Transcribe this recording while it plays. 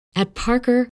At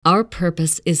Parker, our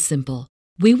purpose is simple.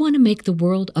 We want to make the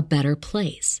world a better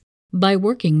place by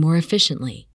working more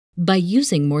efficiently, by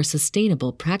using more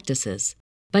sustainable practices,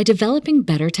 by developing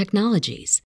better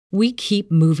technologies. We keep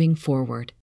moving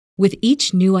forward. With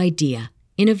each new idea,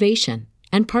 innovation,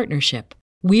 and partnership,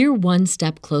 we're one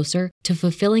step closer to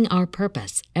fulfilling our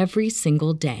purpose every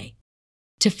single day.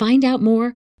 To find out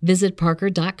more, visit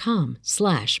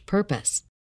parker.com/purpose.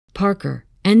 Parker,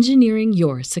 engineering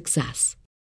your success.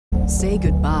 Say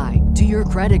goodbye to your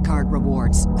credit card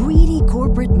rewards. Greedy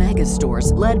corporate mega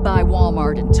stores, led by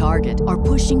Walmart and Target, are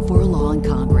pushing for a law in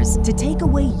Congress to take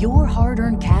away your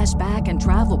hard-earned cash back and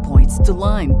travel points to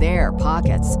line their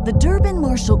pockets. The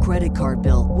Durbin-Marshall credit card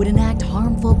bill would enact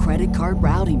harmful credit card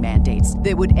routing mandates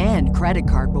that would end credit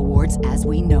card rewards as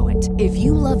we know it. If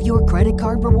you love your credit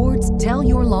card rewards, tell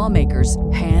your lawmakers,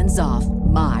 hands off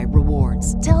my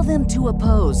rewards. Tell them to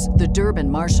oppose the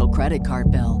Durbin-Marshall credit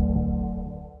card bill.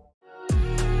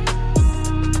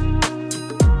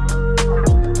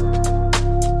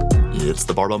 It's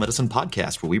the Barbell Medicine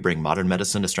Podcast, where we bring modern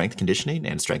medicine to strength conditioning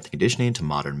and strength conditioning to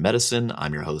modern medicine.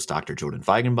 I'm your host, Dr. Jordan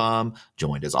Feigenbaum,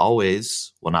 joined as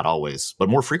always, well, not always, but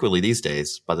more frequently these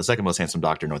days, by the second most handsome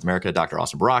doctor in North America, Dr.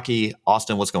 Austin Baraki.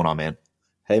 Austin, what's going on, man?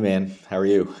 Hey, man. How are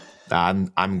you?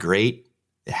 I'm great.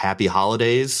 Happy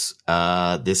holidays.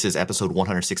 This is episode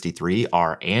 163,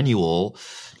 our annual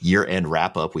year-end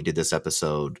wrap-up. We did this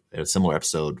episode, a similar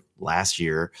episode last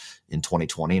year in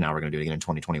 2020. Now we're going to do it again in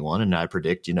 2021. And I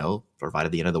predict,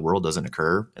 provided the end of the world doesn't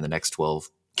occur in the next 12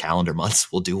 calendar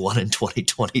months, we'll do one in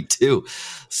 2022.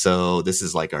 So this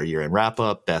is like our year-end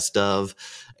wrap-up, best of,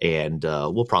 and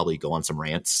we'll probably go on some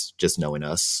rants, just knowing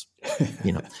us,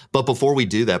 But before we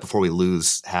do that, before we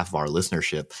lose half of our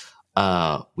listenership,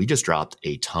 we just dropped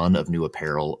a ton of new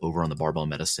apparel over on the Barbell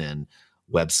Medicine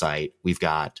website. We've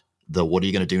got the What Are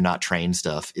You Going to Do Not Train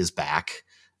stuff is back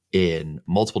in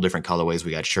multiple different colorways.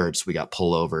 We got shirts, we got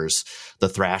pullovers, the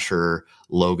Thrasher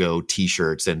logo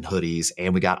t-shirts and hoodies,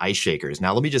 and we got ice shakers.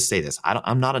 Now, let me just say this.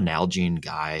 I'm not a Nalgene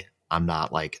guy. I'm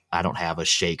not like, I don't have a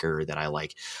shaker that I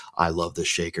like. I love this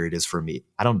shaker. It is for me.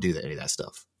 I don't do any of that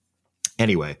stuff.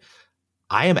 Anyway,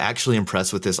 I am actually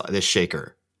impressed with this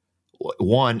shaker.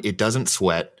 One, it doesn't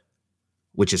sweat,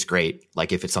 which is great.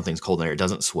 Like if something's cold in there, it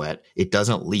doesn't sweat. It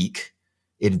doesn't leak.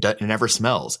 It never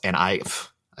smells. And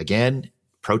again,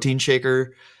 protein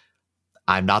shaker,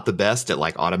 I'm not the best at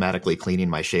like automatically cleaning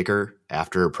my shaker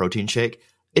after a protein shake.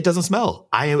 It doesn't smell.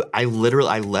 I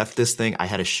left this thing. I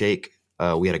had a shake.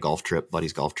 We had a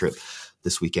buddy's golf trip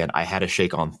this weekend. I had a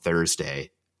shake on Thursday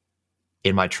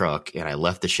in my truck, and I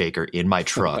left the shaker in my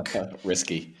truck.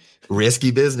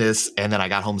 Risky business. And then I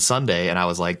got home Sunday and I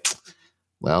was like,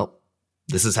 well,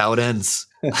 this is how it ends.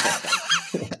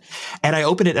 And I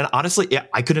opened it, and honestly,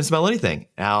 I couldn't smell anything.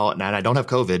 Now, and I don't have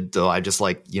COVID, so I just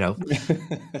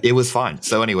it was fine.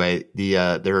 So anyway,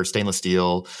 they're stainless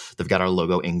steel. They've got our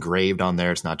logo engraved on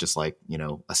there. It's not just like,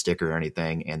 a sticker or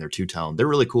anything. And they're two-tone. They're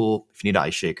really cool. If you need an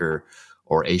ice shaker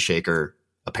or a shaker,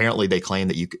 apparently they claim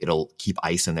that it'll keep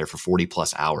ice in there for 40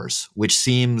 plus hours, which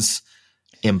seems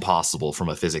impossible from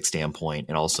a physics standpoint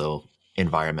and also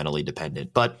environmentally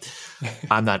dependent. But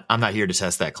I'm not here to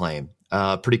test that claim.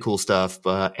 Pretty cool stuff.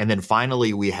 And then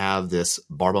finally, we have this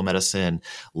Barbell Medicine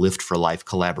Lift for Life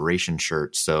collaboration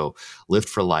shirt. So Lift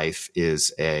for Life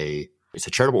is it's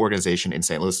a charitable organization in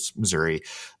St. Louis, Missouri.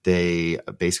 They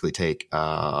basically take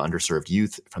underserved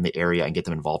youth from the area and get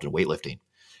them involved in weightlifting.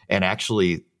 And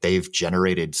actually, they've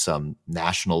generated some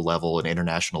national level and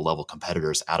international level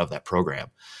competitors out of that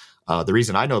program. The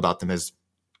reason I know about them is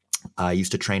I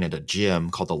used to train at a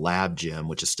gym called the Lab Gym,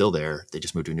 which is still there. They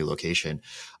just moved to a new location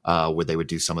where they would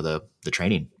do some of the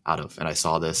training out of. And I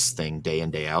saw this thing day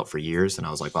in, day out for years. And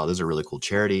I was like, wow, this is a really cool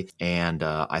charity. And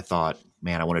I thought,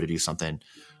 man, I wanted to do something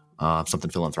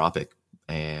philanthropic.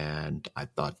 And I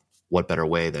thought, what better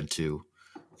way than to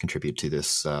contribute to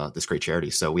this great charity.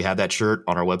 So we have that shirt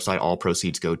on our website. All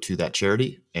proceeds go to that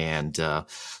charity. And so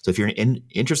if you're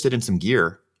interested in some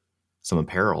gear, some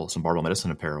apparel, some Barbell Medicine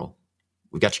apparel,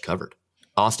 we've got you covered.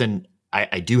 Austin,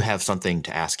 I do have something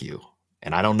to ask you,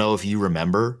 and I don't know if you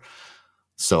remember,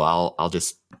 so I'll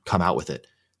just come out with it.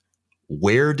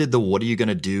 Where did the "what are you going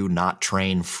to do, not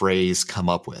train" phrase come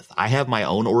up with? I have my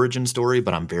own origin story,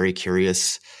 but I'm very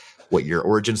curious what your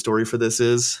origin story for this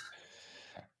is.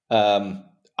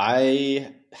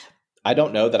 I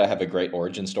don't know that I have a great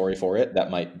origin story for it.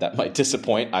 That might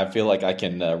disappoint. I feel like I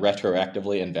can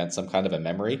retroactively invent some kind of a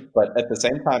memory, but at the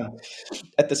same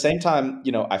time,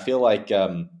 I feel like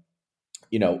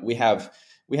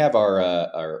we we have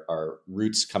our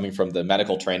roots coming from the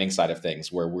medical training side of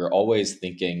things, where we're always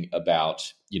thinking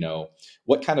about,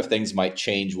 what kind of things might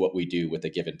change what we do with a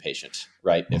given patient,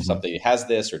 right? If somebody has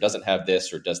this or doesn't have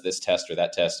this or does this test or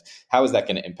that test, how is that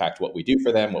going to impact what we do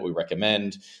for them, what we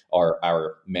recommend, or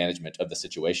our management of the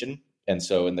situation? And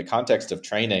so in the context of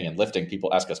training and lifting,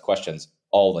 people ask us questions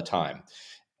all the time.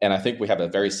 And I think we have a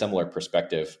very similar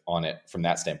perspective on it from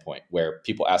that standpoint, where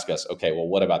people ask us, okay, well,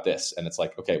 what about this? And it's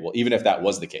like, okay, well, even if that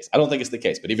was the case, I don't think it's the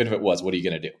case, but even if it was, what are you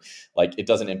going to do? Like, it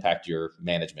doesn't impact your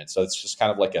management. So it's just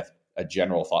kind of like a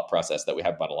general thought process that we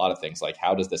have about a lot of things. Like,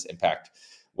 how does this impact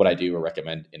what I do or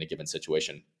recommend in a given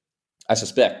situation? I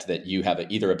suspect that you have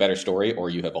either a better story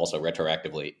or you have also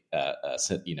retroactively,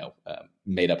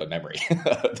 made up a memory.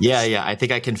 Yeah. I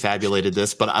think I confabulated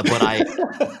this, but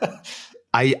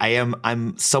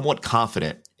I'm somewhat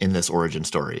confident in this origin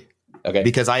story. Okay.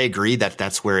 Because I agree that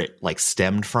that's where it like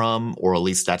stemmed from, or at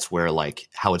least that's where like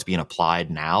how it's being applied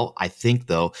now. I think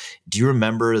though, do you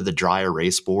remember the dry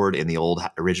erase board in the old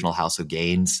original House of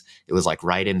Gains? It was like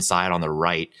right inside on the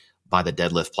right by the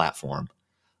deadlift platform.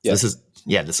 Yeah.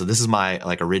 So this is my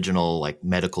like original like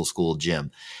medical school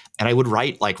gym. And I would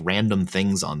write like random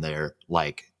things on there.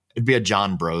 Like it'd be a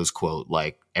John Bros quote,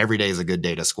 like every day is a good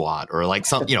day to squat, or like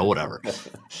something, whatever.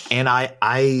 And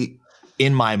I,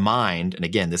 in my mind, and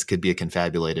again, this could be a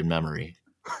confabulated memory,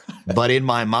 but in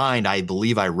my mind, I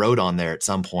believe I wrote on there at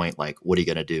some point, like, what are you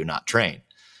going to do? Not train.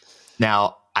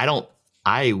 Now,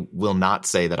 I will not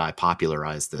say that I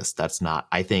popularized this. That's not,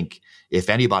 I think if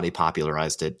anybody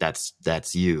popularized it,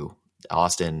 that's you.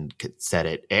 Austin said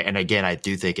it. And again, I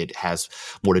do think it has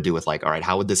more to do with like, all right,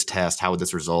 how would this test, how would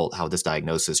this result, how would this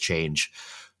diagnosis change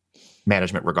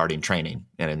management regarding training?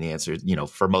 And then the answer,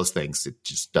 for most things, it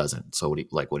just doesn't. So what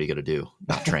are you going to do?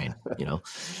 Not train,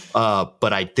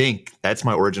 but I think that's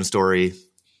my origin story.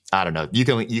 I don't know. You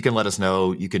can let us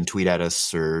know. You can tweet at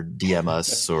us or DM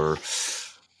us or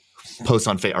post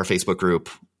on our Facebook group,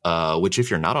 which if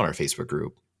you're not on our Facebook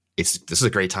group, this is a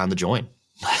great time to join.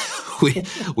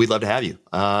 We'd love to have you.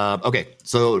 Okay.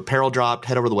 So apparel dropped,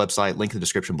 head over to the website, link in the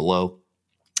description below.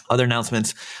 Other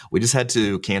announcements. We just had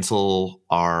to cancel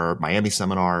our Miami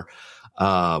seminar.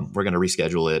 We're going to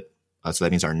reschedule it. So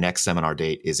that means our next seminar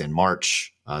date is in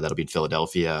March. That'll be in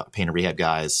Philadelphia. Pain and Rehab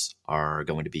guys are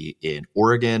going to be in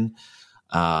Oregon.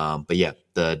 But yeah,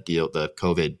 the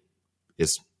COVID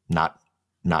is not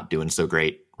doing so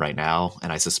great right now.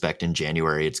 And I suspect in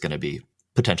January, it's going to be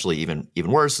potentially even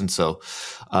worse. And so,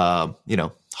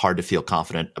 hard to feel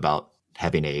confident about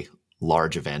having a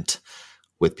large event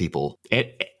with people.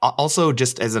 And also,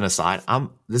 just as an aside,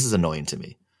 this is annoying to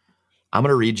me. I'm going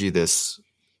to read you this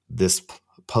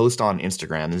post on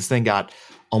Instagram. This thing got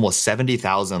almost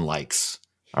 70,000 likes.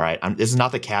 All right. This is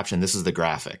not the caption. This is the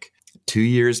graphic. 2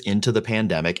 years into the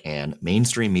pandemic and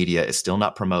mainstream media is still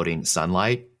not promoting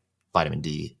sunlight, vitamin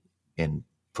D in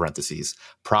parentheses,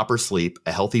 proper sleep,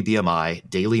 a healthy BMI,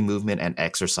 daily movement and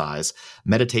exercise,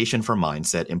 meditation for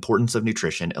mindset, importance of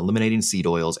nutrition, eliminating seed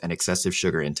oils, and excessive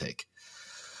sugar intake.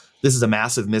 This is a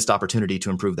massive missed opportunity to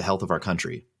improve the health of our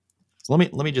country. So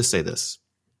let me just say this.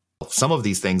 Some of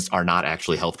these things are not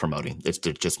actually health promoting. It's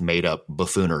just made up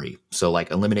buffoonery. So like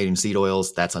eliminating seed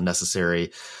oils, that's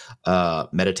unnecessary.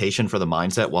 Meditation for the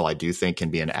mindset, while I do think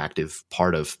can be an active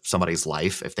part of somebody's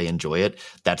life if they enjoy it,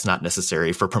 that's not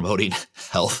necessary for promoting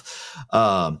health.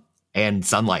 And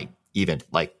sunlight, even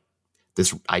like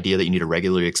this idea that you need to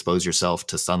regularly expose yourself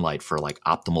to sunlight for like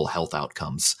optimal health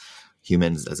outcomes.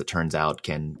 Humans, as it turns out,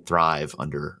 can thrive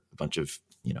under a bunch of,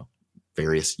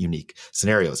 various unique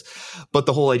scenarios. But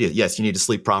the whole idea, yes, you need to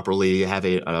sleep properly, have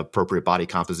an appropriate body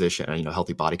composition,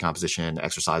 healthy body composition,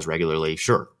 exercise regularly.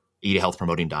 Sure. Eat a health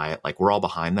promoting diet. Like we're all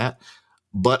behind that.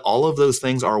 But all of those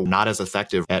things are not as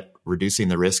effective at reducing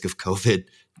the risk of COVID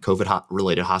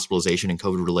related hospitalization and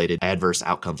COVID related adverse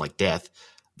outcomes like death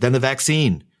than the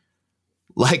vaccine.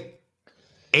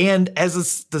 And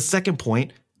as the second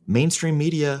point, mainstream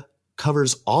media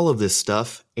covers all of this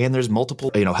stuff, and there's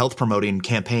multiple, health promoting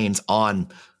campaigns on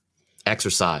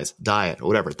exercise, diet, or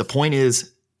whatever. The point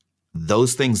is,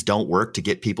 those things don't work to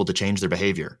get people to change their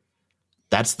behavior.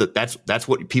 That's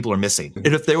what people are missing. And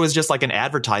if there was just like an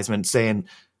advertisement saying,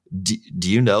 do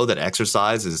you know that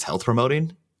exercise is health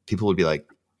promoting? People would be like,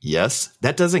 yes.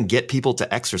 That doesn't get people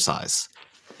to exercise.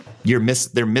 They're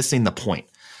missing the point.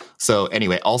 So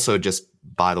anyway, also just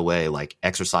by the way, like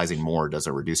exercising more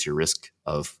doesn't reduce your risk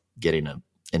of getting an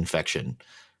infection.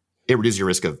 It reduces your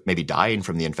risk of maybe dying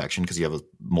from the infection because you have a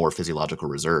more physiological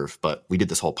reserve. But we did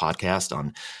this whole podcast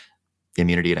on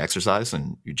immunity and exercise,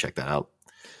 and you check that out.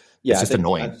 Yeah, it's just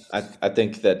annoying. I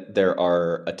think that there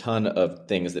are a ton of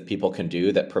things that people can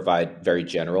do that provide very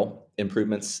general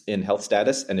improvements in health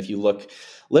status. And if you look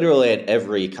literally at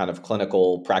every kind of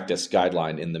clinical practice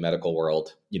guideline in the medical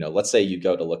world, let's say you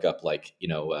go to look up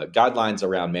guidelines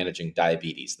around managing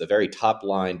diabetes, the very top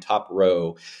line, top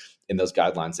row in those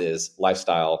guidelines is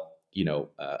lifestyle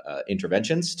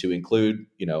interventions, to include,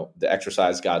 the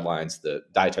exercise guidelines, the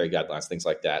dietary guidelines, things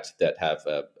like that have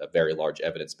a very large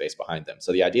evidence base behind them.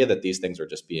 So the idea that these things are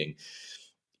just being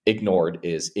ignored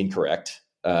is incorrect.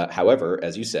 However,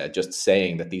 as you said, just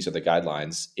saying that these are the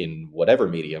guidelines in whatever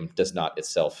medium does not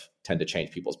itself tend to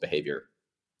change people's behavior.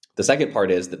 The second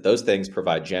part is that those things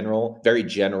provide very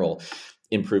general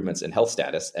improvements in health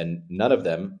status, and none of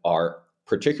them are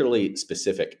particularly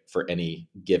specific for any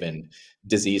given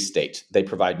disease state. They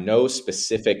provide no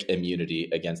specific immunity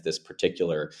against this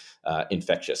particular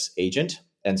infectious agent.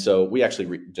 And so we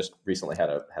actually just recently had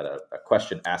a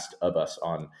question asked of us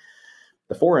on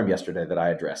the forum yesterday that I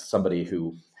addressed. Somebody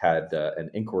who had an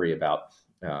inquiry about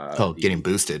getting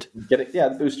boosted.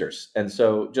 The boosters. And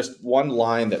so just one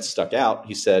line that stuck out,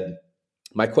 he said,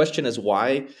 "My question is,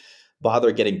 why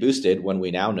bother getting boosted when we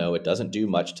now know it doesn't do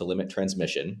much to limit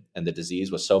transmission, and the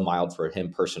disease was so mild for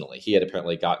him personally?" He had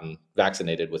apparently gotten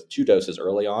vaccinated with 2 doses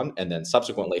early on and then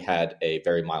subsequently had a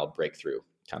very mild breakthrough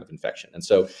kind of infection. And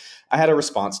so I had a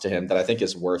response to him that I think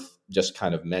is worth just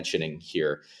kind of mentioning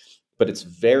here, but it's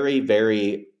very,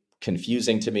 very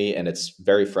confusing to me, and it's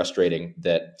very frustrating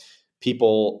that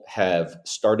people have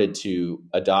started to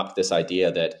adopt this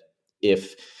idea that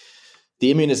if the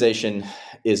immunization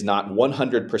is not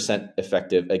 100%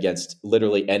 effective against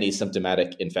literally any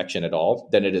symptomatic infection at all,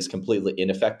 then it is completely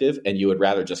ineffective, and you would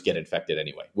rather just get infected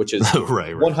anyway, which is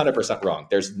right. 100% wrong.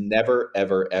 There's never,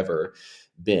 ever, ever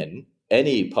been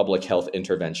any public health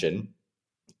intervention,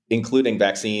 including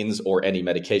vaccines or any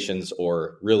medications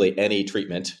or really any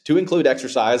treatment, to include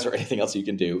exercise or anything else you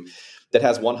can do, that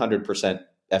has 100%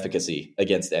 efficacy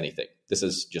against anything. This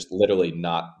is just literally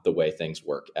not the way things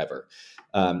work ever.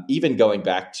 Even going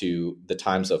back to the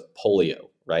times of polio,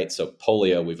 right? So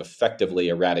polio, we've effectively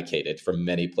eradicated from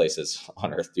many places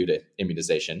on Earth due to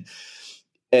immunization.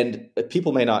 And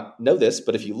people may not know this,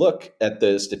 but if you look at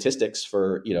the statistics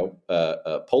for,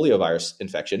 a polio virus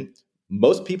infection,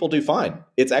 most people do fine.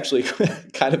 It's actually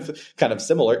kind of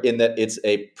similar in that it's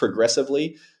a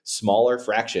progressively smaller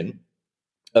fraction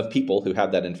of people who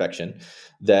have that infection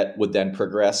that would then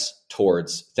progress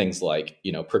towards things like,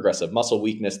 progressive muscle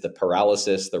weakness, the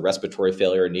paralysis, the respiratory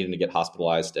failure, needing to get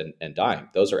hospitalized and dying.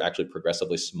 Those are actually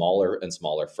progressively smaller and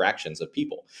smaller fractions of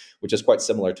people, which is quite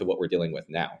similar to what we're dealing with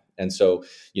now. And so,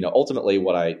 ultimately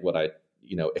what I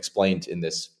explained in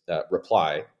this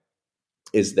reply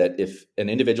is that if an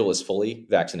individual is fully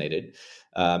vaccinated,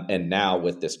 and now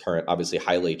with this current, obviously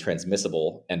highly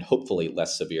transmissible and hopefully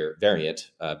less severe variant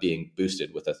being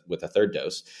boosted with a third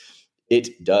dose,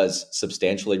 it does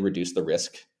substantially reduce the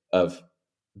risk of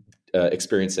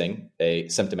experiencing a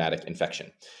symptomatic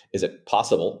infection. Is it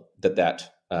possible that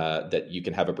you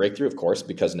can have a breakthrough? Of course,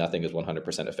 because nothing is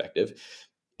 100% effective.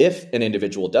 If an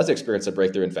individual does experience a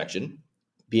breakthrough infection,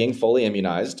 being fully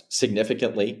immunized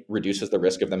significantly reduces the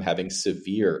risk of them having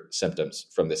severe symptoms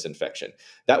from this infection.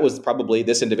 That was probably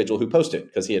this individual who posted,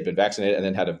 because he had been vaccinated and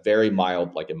then had a very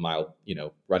mild,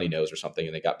 runny nose or something,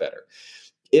 and they got better.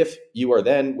 If you are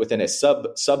then within a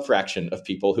sub fraction of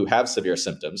people who have severe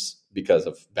symptoms because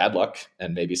of bad luck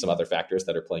and maybe some other factors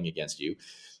that are playing against you,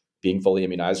 being fully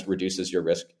immunized reduces your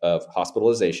risk of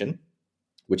hospitalization,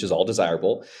 which is all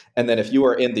desirable. And then if you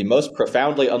are in the most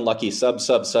profoundly unlucky sub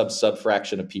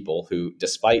fraction of people who,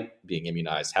 despite being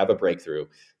immunized, have a breakthrough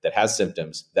that has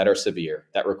symptoms that are severe,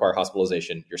 that require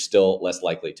hospitalization, you're still less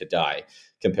likely to die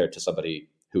compared to somebody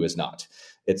who is not.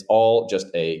 It's all just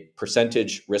a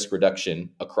percentage risk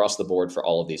reduction across the board for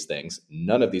all of these things.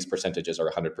 None of these percentages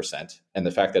are 100%. And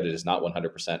the fact that it is not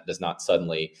 100% does not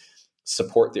suddenly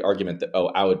support the argument that,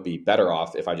 I would be better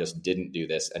off if I just didn't do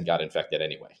this and got infected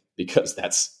anyway, because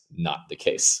that's not the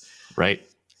case. Right.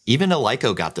 Even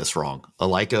Alico got this wrong.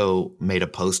 Alico made a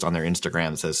post on their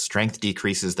Instagram that says strength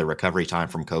decreases the recovery time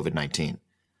from COVID-19.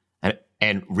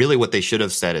 And really what they should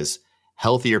have said is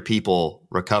healthier people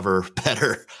recover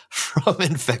better from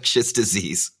infectious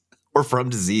disease or from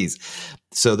disease.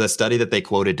 So the study that they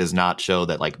quoted does not show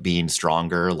that being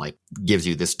stronger gives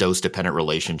you this dose dependent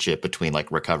relationship between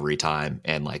recovery time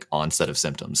and onset of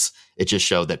symptoms. It just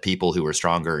showed that people who were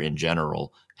stronger in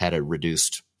general had a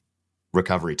reduced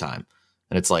recovery time.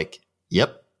 And it's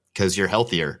yep, because you're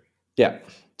healthier. Yeah.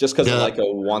 Just because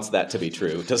Alico wants that to be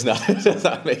true does not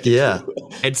make it true.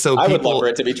 And so I would love for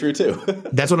it to be true too.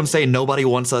 That's what I'm saying. Nobody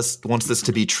wants this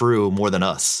to be true more than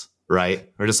us.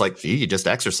 right? We're just like, gee, you just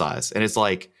exercise. And it's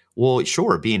like, well,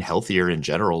 sure, being healthier in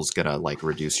general is going to like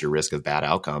reduce your risk of bad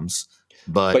outcomes.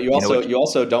 But you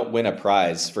also don't win a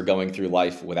prize for going through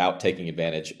life without taking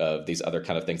advantage of these other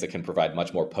kind of things that can provide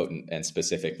much more potent and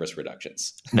specific risk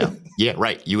reductions. No. Yeah,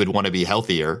 right. You would want to be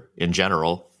healthier in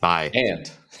general by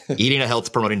eating a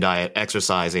health promoting diet,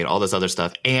 exercising, all this other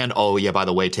stuff. And by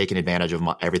the way, taking advantage of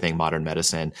everything modern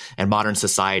medicine and modern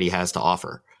society has to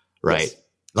offer. Right. Yes.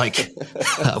 Like,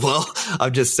 well,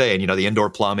 I'm just saying, the indoor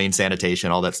plumbing,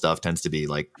 sanitation, all that stuff tends to be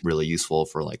like really useful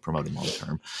for like promoting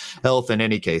long-term health in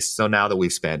any case. So now that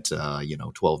we've spent,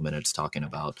 12 minutes talking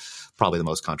about probably the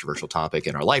most controversial topic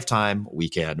in our lifetime, we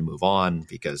can move on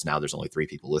because now there's only 3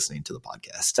 people listening to the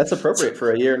podcast. That's appropriate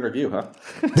for a year in review, huh?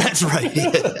 That's right.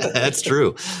 That's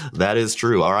true. That is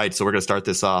true. All right. So we're going to start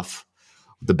this off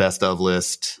with the best of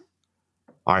list.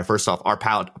 All right. First off, our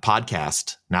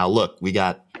podcast. Now, look, we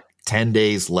got 10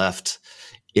 days left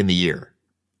in the year.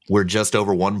 We're just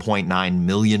over 1.9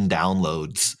 million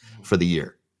downloads for the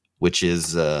year, which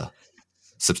is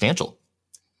substantial.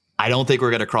 I don't think we're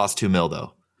going to cross 2 mil,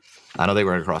 though. I don't think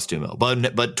we're going to cross 2 mil.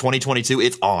 But 2022,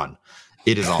 it's on.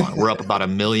 It is on. We're up about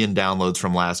 1 million downloads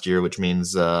from last year, which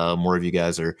means more of you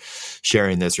guys are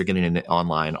sharing this or getting in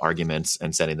online arguments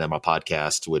and sending them a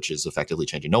podcast, which is effectively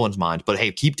changing no one's mind. But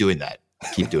hey, keep doing that.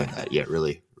 Keep doing that. Yeah,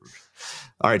 really.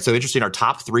 All right. So interesting. Our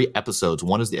top 3 episodes.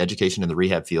 One is the education in the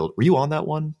rehab field. Were you on that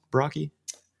one, Brocky?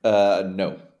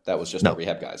 No, that was just our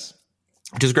rehab guys.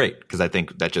 Which is great because I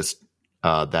think that just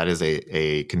that is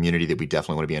a community that we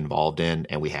definitely want to be involved in,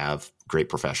 and we have great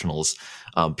professionals.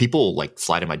 People like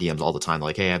slide in my DMs all the time. They're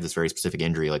like, hey, I have this very specific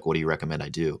injury. Like, what do you recommend I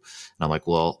do? And I'm like,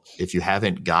 well, if you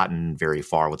haven't gotten very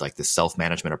far with like this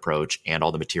self-management approach and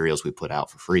all the materials we put out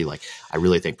for free, like I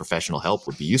really think professional help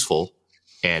would be useful.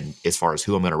 And as far as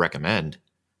who I'm going to recommend,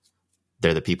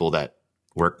 they're the people that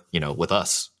work, with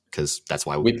us, because that's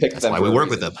why we work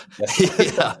with them.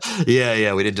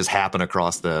 Yeah. We didn't just happen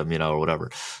across them, or whatever.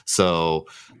 So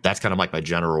that's kind of like my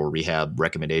general rehab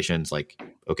recommendations. Like,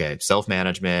 okay,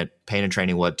 self-management, pain and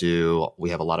training, what do.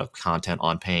 We have a lot of content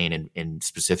on pain and in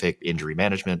specific injury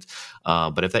management.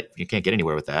 But if you can't get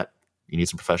anywhere with that, you need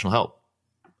some professional help.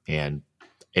 And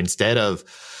instead of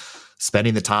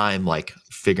spending the time like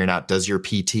figuring out, is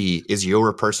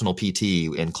your personal PT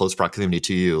in close proximity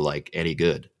to you like any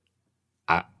good?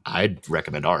 I'd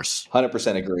recommend ours.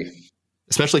 100% agree.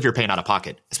 Especially if you're paying out of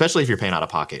pocket.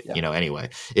 Anyway.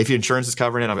 If your insurance is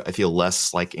covering it, I feel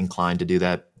less like inclined to do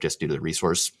that just due to the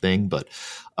resource thing. But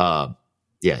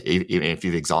if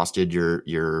you've exhausted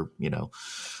your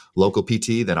local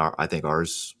PT, then I think our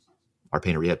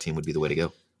pain and rehab team would be the way to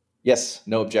go. Yes,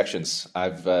 no objections.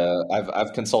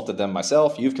 I've consulted them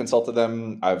myself. You've consulted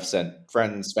them. I've sent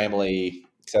friends, family,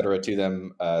 etc. to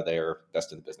them. They are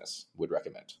best in the business. Would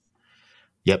recommend.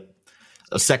 Yep.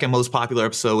 The second most popular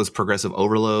episode was Progressive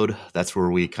Overload. That's where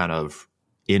we kind of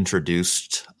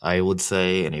introduced, I would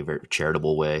say, in a very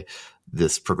charitable way,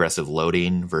 this progressive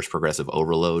loading versus progressive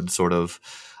overload sort of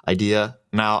idea.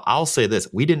 Now, I'll say this.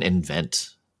 We didn't invent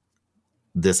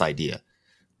this idea.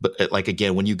 But like,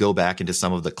 again, when you go back into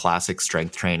some of the classic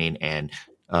strength training and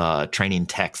training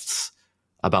texts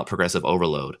about progressive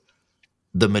overload,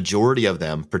 the majority of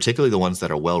them, particularly the ones that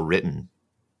are well written,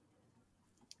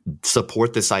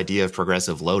 support this idea of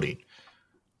progressive loading.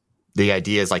 The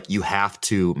idea is like you have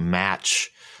to match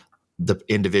the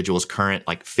individual's current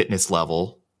like fitness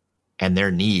level and their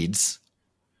needs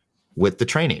with the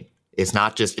training. It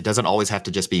doesn't always have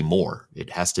to just be more.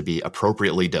 It has to be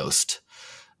appropriately dosed.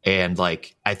 And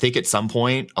like, I think at some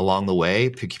point along the way,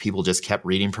 people just kept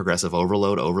reading progressive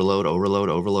overload.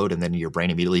 And then your brain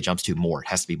immediately jumps to more. It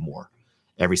has to be more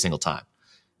every single time.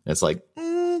 And it's like,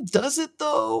 does it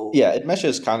though? Yeah. It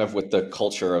meshes kind of with the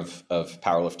culture of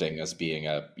powerlifting as being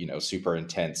a, super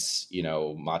intense,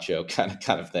 macho kind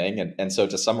of thing. And so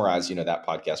to summarize, that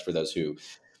podcast for those who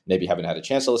maybe haven't had a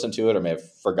chance to listen to it or may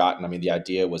have forgotten, the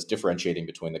idea was differentiating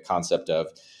between the concept of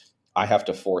I have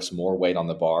to force more weight on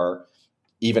the bar,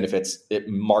 even if it's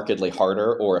markedly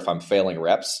harder, or if I'm failing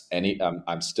reps,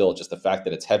 I'm still just the fact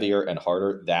that it's heavier and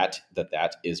harder, that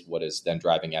is what is then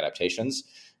driving adaptations,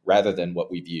 rather than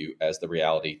what we view as the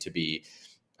reality to be.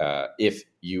 If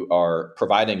you are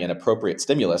providing an appropriate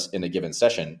stimulus in a given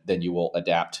session, then you will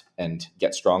adapt and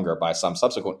get stronger by some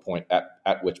subsequent point,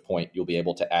 at which point you'll be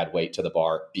able to add weight to the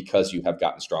bar because you have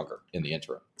gotten stronger in the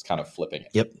interim. It's kind of flipping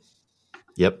it.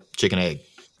 Yep. Chicken, egg,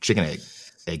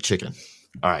 egg, chicken.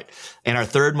 All right. And our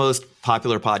third most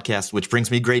popular podcast, which brings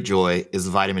me great joy, is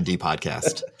the Vitamin D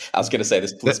podcast. I was going to say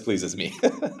this pleases me.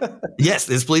 Yes,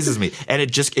 this pleases me. And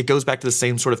it goes back to the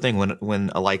same sort of thing. When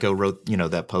Alico wrote,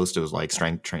 that post, it was like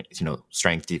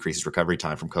strength decreases recovery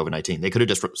time from COVID-19. They could have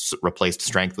just replaced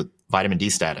strength with vitamin D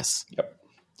status. Yep.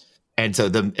 And so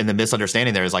the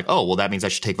misunderstanding there is like, oh, well, that means I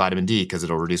should take vitamin D because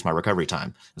it'll reduce my recovery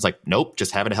time. It's like, nope,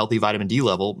 just having a healthy vitamin D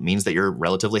level means that you're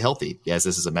relatively healthy. Yes,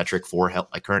 this is a metric for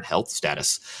current health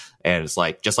status. And it's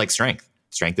like, just like strength.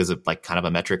 Strength is kind of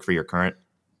a metric for your current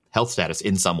health status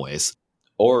in some ways.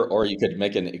 Or you could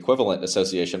make an equivalent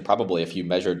association probably if you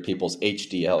measured people's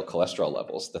HDL cholesterol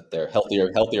levels, that they're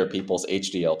healthier people's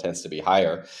HDL tends to be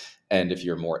higher. And if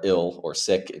you're more ill or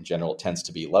sick in general, it tends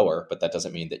to be lower. But that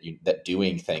doesn't mean that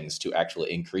doing things to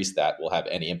actually increase that will have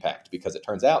any impact, because it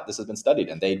turns out this has been studied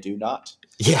and they do not.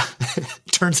 Yeah.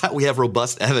 Turns out we have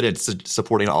robust evidence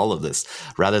supporting all of this,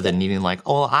 rather than needing like,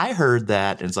 oh, I heard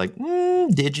that. And it's like,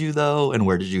 did you though? And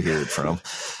where did you hear it from?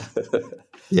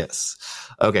 Yes.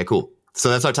 Okay, cool. So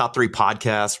that's our top 3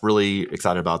 podcasts. Really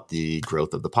excited about the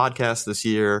growth of the podcast this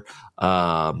year.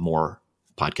 More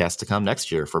podcasts to come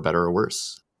next year, for better or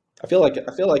worse. I feel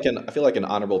like an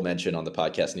honorable mention on the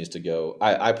podcast needs to go.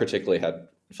 I particularly had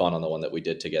fun on the one that we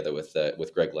did together with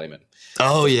Greg Lehman.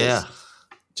 Oh yeah,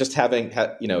 just having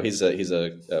he's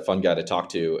a fun guy to talk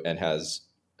to, and has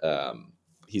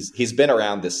he's been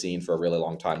around this scene for a really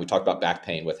long time. We talked about back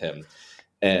pain with him,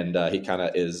 and he kind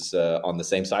of is on the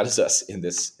same side as us in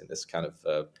this kind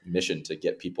of mission to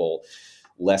get people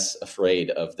less afraid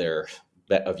of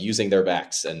using their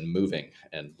backs and moving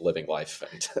and living life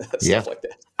and stuff like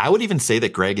that. I would even say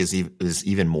that Greg is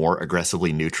even more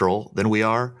aggressively neutral than we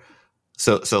are.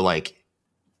 So like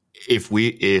if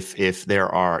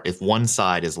one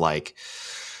side is like,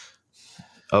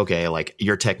 okay, like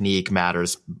your technique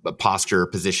matters, posture,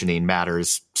 positioning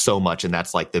matters so much, and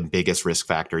that's like the biggest risk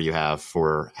factor you have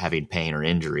for having pain or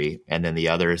injury. And then the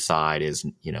other side is,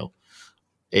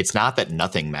 it's not that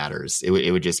nothing matters.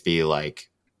 It would just be like,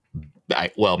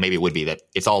 maybe it would be that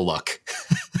it's all luck.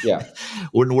 Yeah.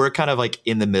 When we're kind of like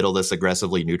in the middle, this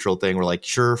aggressively neutral thing, we're like,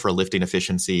 sure, for lifting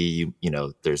efficiency,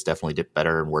 there's definitely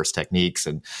better and worse techniques.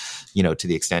 And, to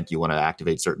the extent you want to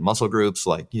activate certain muscle groups,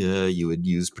 like, yeah, you would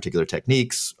use particular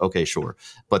techniques. Okay, sure.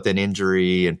 But then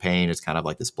injury and pain is kind of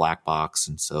like this black box.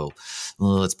 And so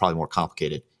it's probably more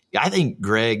complicated. I think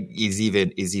Greg is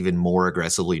even more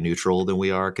aggressively neutral than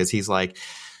we are, because he's like,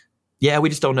 yeah, we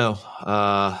just don't know.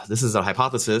 This is a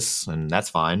hypothesis, and that's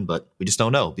fine, but we just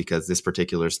don't know because this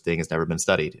particular thing has never been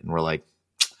studied. And we're like,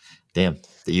 damn,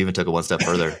 that you even took it one step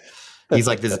further. He's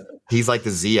like this. He's like the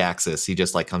Z-axis. He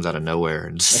just like comes out of nowhere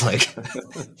and just like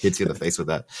hits you in the face with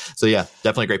that. So yeah,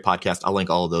 definitely a great podcast. I'll link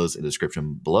all of those in the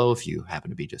description below if you happen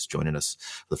to be just joining us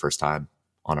for the first time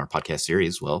on our podcast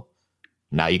series. Well,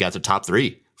 now you got the top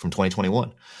 3 from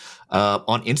 2021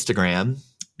 on Instagram.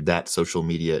 That social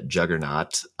media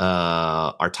juggernaut,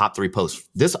 our top 3 posts.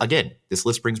 This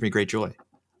list brings me great joy.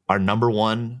 Our number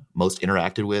 1 most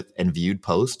interacted with and viewed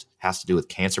post has to do with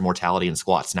cancer mortality and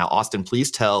squats. Now, Austin, please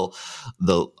tell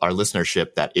our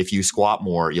listenership that if you squat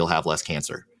more, you'll have less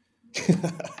cancer.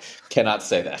 Cannot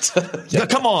say that. Yeah,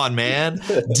 come on, man.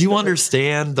 Do you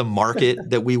understand the market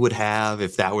that we would have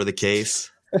if that were the case?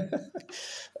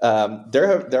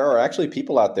 There are actually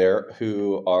people out there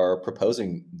who are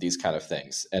proposing these kind of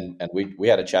things. And we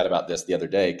had a chat about this the other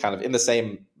day, kind of in the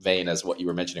same vein as what you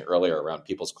were mentioning earlier around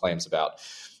people's claims about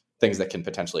things that can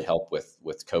potentially help with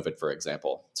COVID, for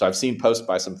example. So I've seen posts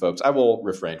by some folks. I will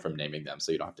refrain from naming them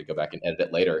so you don't have to go back and edit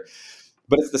it later.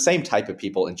 But it's the same type of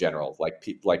people in general, like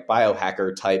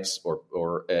biohacker types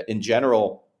or in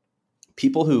general,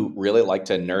 people who really like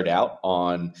to nerd out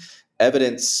on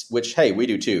evidence, which, hey, we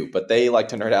do too, but they like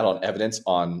to nerd out on evidence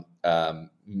on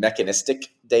mechanistic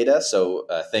data. So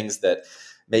things that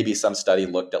maybe some study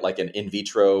looked at like an in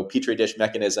vitro petri dish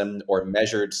mechanism or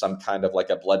measured some kind of like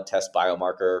a blood test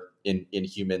biomarker in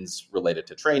humans related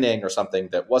to training or something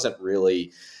that wasn't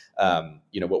really,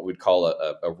 what we'd call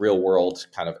a real world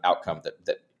kind of outcome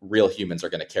that real humans are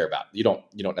going to care about. You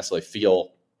don't necessarily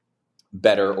feel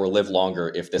better or live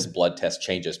longer if this blood test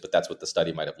changes, but that's what the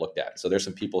study might have looked at. So there's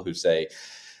some people who say,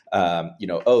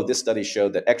 this study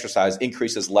showed that exercise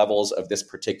increases levels of this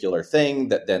particular thing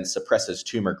that then suppresses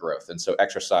tumor growth. And so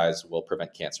exercise will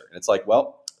prevent cancer. And it's like,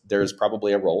 well, there's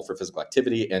probably a role for physical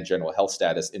activity and general health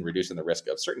status in reducing the risk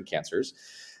of certain cancers.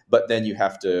 But then you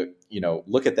have to,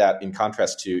 look at that in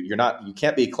contrast to you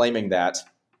can't be claiming that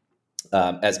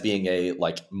as being a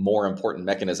like more important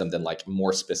mechanism than like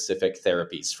more specific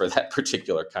therapies for that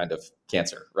particular kind of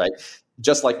cancer, right?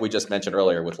 Just like we just mentioned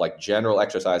earlier with like general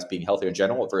exercise being healthier in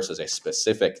general versus a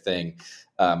specific thing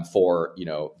for,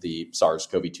 the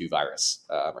SARS-CoV-2 virus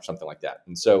or something like that.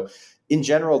 And so in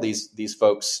general, these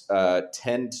folks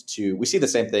tend to, we see the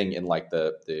same thing in like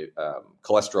the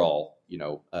cholesterol,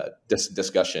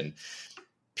 discussion.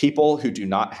 People who do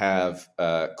not have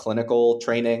clinical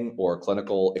training or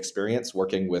clinical experience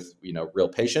working with, real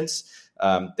patients,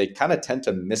 they kind of tend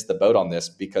to miss the boat on this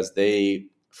because they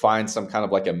find some kind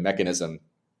of like a mechanism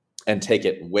and take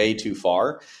it way too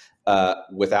far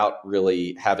without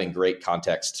really having great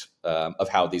context of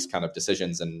how these kind of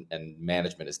decisions and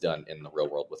management is done in the real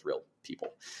world with real people.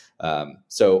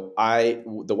 So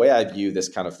the way I view this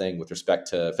kind of thing with respect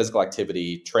to physical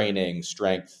activity, training,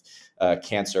 strength,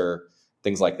 cancer,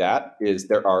 things like that, is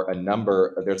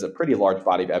there's a pretty large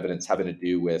body of evidence having to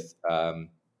do with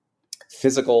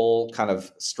physical kind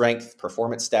of strength,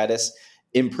 performance status,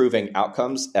 improving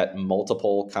outcomes at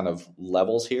multiple kind of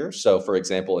levels here. So for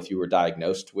example, if you were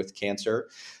diagnosed with cancer,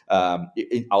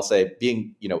 I'll say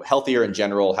being, healthier in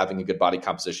general, having a good body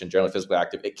composition, generally physically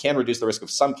active, it can reduce the risk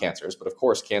of some cancers. But of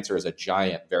course, cancer is a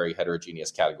giant, very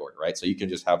heterogeneous category, right? So you can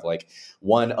just have like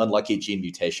one unlucky gene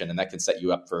mutation and that can set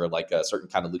you up for like a certain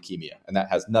kind of leukemia. And that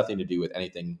has nothing to do with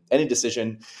anything, any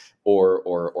decision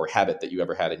or habit that you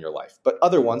ever had in your life. But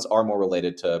other ones are more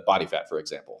related to body fat, for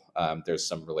example. There's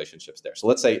some relationships there. So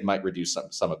let's say it might reduce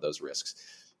some of those risks.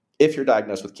 If you're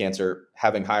diagnosed with cancer,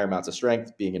 having higher amounts of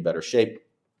strength, being in better shape,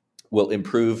 will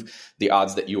improve the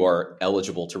odds that you are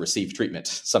eligible to receive treatment.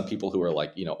 Some people who are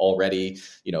like, already,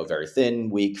 very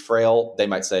thin, weak, frail, they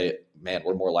might say, man,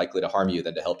 we're more likely to harm you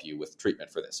than to help you with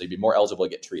treatment for this. So you'd be more eligible to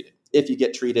get treated. If you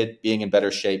get treated, being in better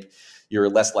shape, you're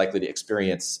less likely to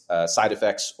experience side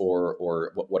effects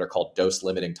or what are called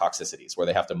dose-limiting toxicities, where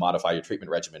they have to modify your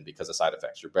treatment regimen because of side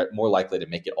effects. You're more likely to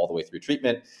make it all the way through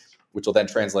treatment, which will then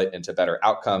translate into better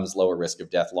outcomes, lower risk of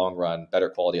death long run, better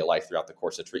quality of life throughout the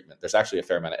course of treatment. There's actually a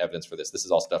fair amount of evidence for this. This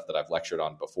is all stuff that I've lectured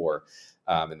on before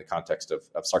in the context of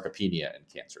sarcopenia and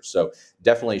cancer. So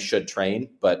definitely should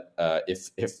train, but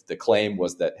if the claim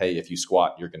was that, hey, if you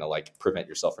squat, you're going to like prevent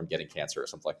yourself from getting cancer or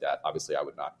something like that, obviously I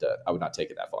would not take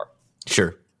it that far.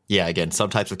 Sure. Yeah. Again, some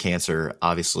types of cancer,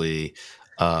 obviously,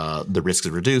 the risk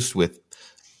is reduced with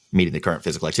meeting the current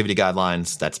physical activity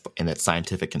guidelines. That's in that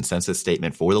scientific consensus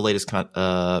statement for the latest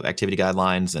activity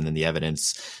guidelines. And then the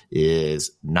evidence is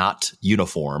not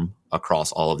uniform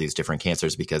across all of these different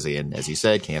cancers because, again, as you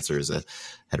said, cancer is a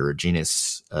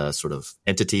heterogeneous sort of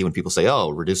entity. When people say, oh,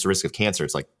 reduce the risk of cancer,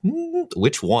 it's like,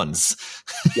 which ones?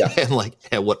 Yeah. And like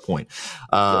at what point?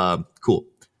 Cool.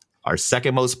 Our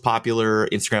second most popular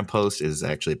Instagram post is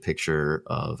actually a picture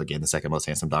of, again, the second most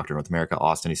handsome doctor in North America,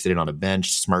 Austin. He's sitting on a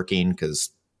bench smirking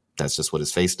because that's just what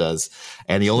his face does.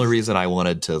 And the only reason I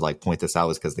wanted to like point this out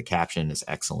was because the caption is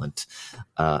excellent.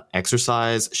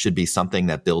 Exercise should be something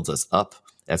that builds us up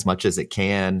as much as it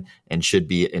can and should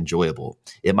be enjoyable.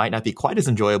 It might not be quite as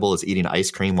enjoyable as eating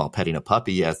ice cream while petting a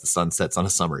puppy as the sun sets on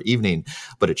a summer evening,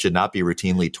 but it should not be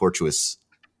routinely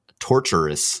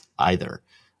torturous either.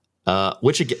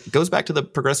 Which goes back to the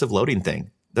progressive loading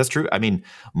thing. That's true. I mean,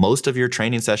 most of your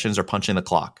training sessions are punching the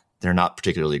clock. They're not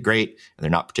particularly great and they're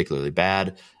not particularly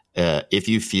bad. If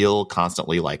you feel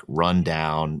constantly like run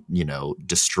down,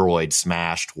 destroyed,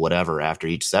 smashed, whatever after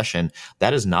each session,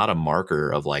 that is not a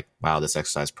marker of like, wow, this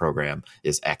exercise program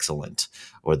is excellent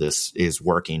or this is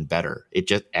working better. It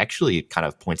just actually kind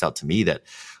of points out to me that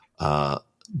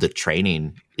the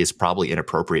training is probably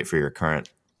inappropriate for your current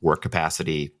work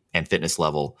capacity and fitness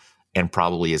level, and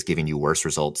probably is giving you worse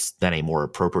results than a more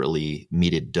appropriately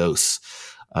meted dose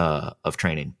of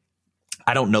training.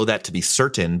 I don't know that to be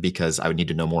certain because I would need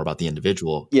to know more about the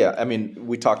individual. Yeah, I mean,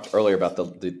 we talked earlier about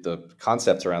the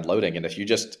concepts around loading, and if you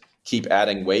just keep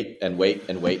adding weight and weight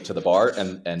and weight to the bar,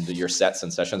 and your sets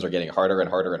and sessions are getting harder and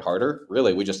harder and harder,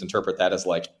 really, we just interpret that as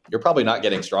like you're probably not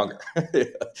getting stronger.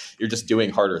 You're just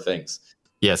doing harder things.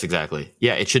 Yes, exactly.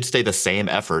 Yeah, it should stay the same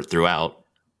effort throughout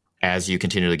as you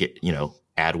continue to get,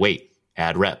 add weight,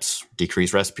 add reps,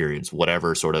 decrease rest periods,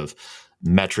 whatever sort of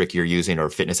metric you're using or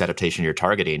fitness adaptation you're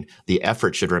targeting, the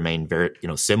effort should remain very,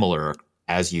 similar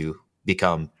as you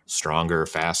become stronger,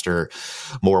 faster,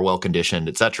 more well-conditioned,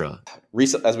 et cetera.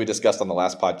 As we discussed on the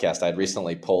last podcast, I had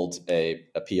recently pulled a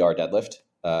PR deadlift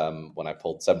when I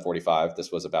pulled 745.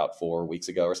 This was about 4 weeks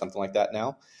ago or something like that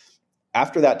now.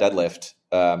 After that deadlift,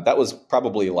 that was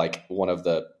probably like one of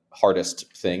the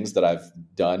hardest things that I've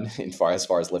done as far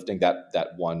as lifting, that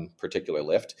one particular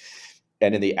lift.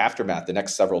 And in the aftermath, the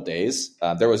next several days,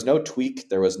 there was no tweak.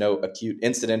 There was no acute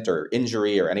incident or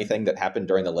injury or anything that happened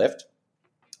during the lift.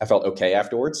 I felt okay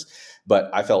afterwards, but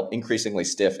I felt increasingly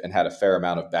stiff and had a fair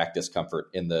amount of back discomfort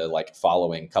in the like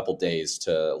following couple days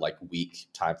to like week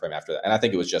time frame after that. And I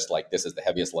think it was just like, this is the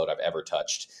heaviest load I've ever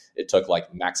touched. It took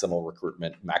like maximal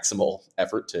recruitment, maximal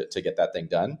effort to get that thing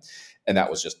done. And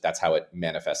that's how it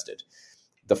manifested.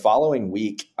 The following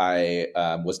week, I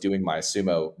was doing my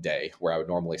sumo day where I would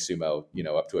normally sumo,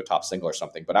 up to a top single or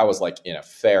something. But I was like in a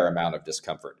fair amount of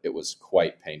discomfort. It was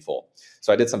quite painful.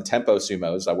 So I did some tempo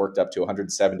sumos. I worked up to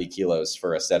 170 kilos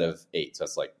for a set of 8. So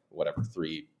that's like whatever,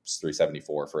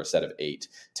 374 for a set of 8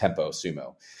 tempo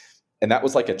sumo. And that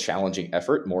was like a challenging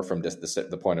effort, more from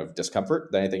the point of discomfort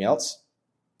than anything else.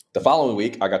 The following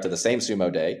week, I got to the same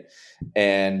sumo day.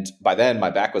 And by then, my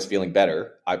back was feeling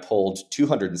better. I pulled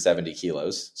 270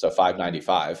 kilos, so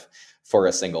 595 for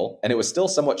a single. And it was still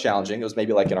somewhat challenging. It was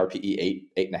maybe like an RPE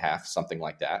 8.5, something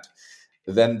like that.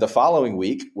 Then the following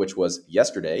week, which was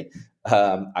yesterday,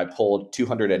 I pulled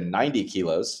 290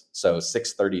 kilos, so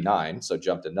 639. So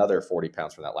jumped another 40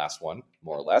 pounds from that last one,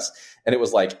 more or less. And it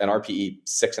was like an RPE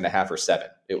 6.5 or 7.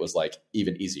 It was like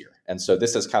even easier. And so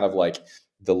this is kind of like,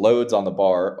 the loads on the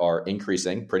bar are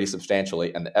increasing pretty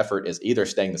substantially, and the effort is either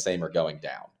staying the same or going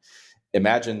down.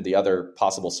 Imagine the other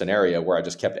possible scenario where I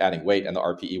just kept adding weight and the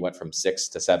RPE went from 6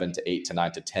 to 7 to 8 to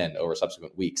 9 to 10 over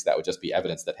subsequent weeks. That would just be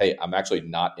evidence that, hey, I'm actually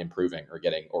not improving or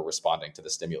getting or responding to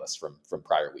the stimulus from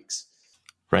prior weeks.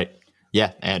 Right.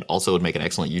 Yeah. And also would make an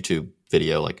excellent YouTube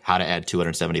video, like how to add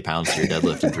 270 pounds to your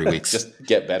deadlift in 3 weeks. Just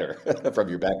get better from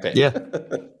your back pain. Yeah.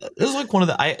 This is like one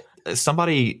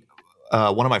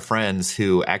of my friends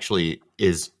who actually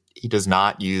he does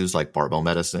not use like barbell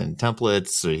medicine templates.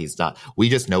 So we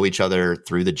just know each other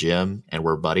through the gym and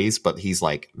we're buddies, but he's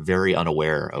like very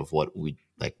unaware of what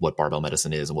barbell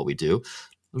medicine is and what we do,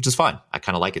 which is fine. I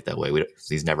kind of like it that way.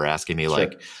 He's never asking me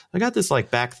like, I got this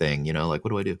like back thing, like,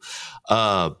 what do I do?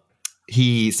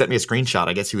 He sent me a screenshot.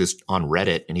 I guess he was on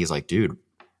Reddit and he's like, dude,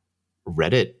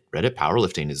 Reddit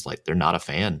powerlifting is like, they're not a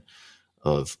fan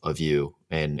of you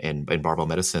and barbell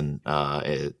medicine,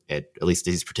 at least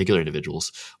these particular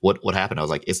individuals. What happened? I was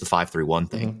like, it's the 5-3-1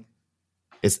 thing.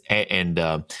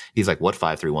 Mm-hmm. He's like, what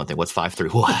 5-3-1 thing? What's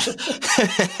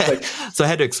 5-3-1? So I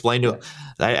had to explain to him.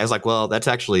 I was like, well, that's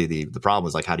actually the problem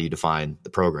is like, how do you define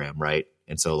the program? Right.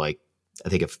 And so like, I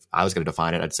think if I was going to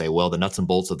define it, I'd say, well, the nuts and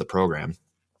bolts of the program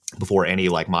before any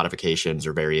like modifications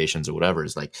or variations or whatever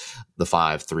is like the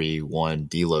 5-3-1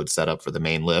 deload setup for the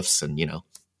main lifts. And,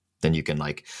 then you can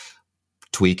like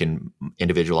tweak and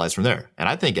individualize from there. And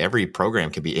I think every program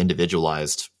can be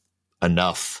individualized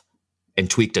enough and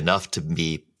tweaked enough to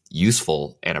be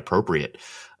useful and appropriate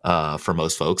for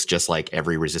most folks, just like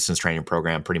every resistance training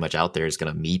program pretty much out there is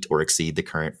going to meet or exceed the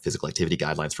current physical activity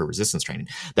guidelines for resistance training.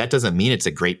 That doesn't mean it's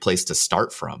a great place to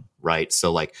start from, right?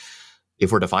 So like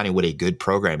if we're defining what a good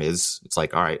program is, it's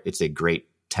like, all right, it's a great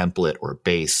template or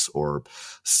base or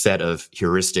set of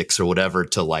heuristics or whatever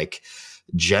to like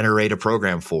generate a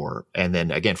program for. And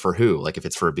then again, for who? Like if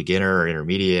it's for a beginner or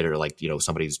intermediate or like,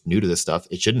 somebody who's new to this stuff,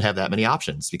 it shouldn't have that many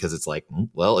options because it's like,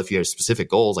 well, if you have specific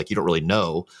goals, like you don't really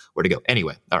know where to go.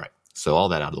 Anyway, all right. So all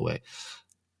that out of the way.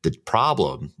 The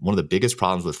problem, one of the biggest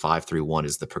problems with 5-3-1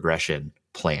 is the progression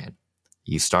plan.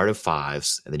 You start at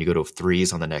 5s and then you go to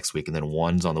 3s on the next week and then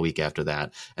 1s on the week after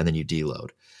that. And then you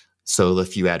deload. So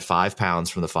if you add 5 pounds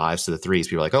from the 5s to the 3s,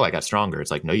 people are like, oh, I got stronger.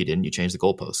 It's like, no, you didn't. You changed the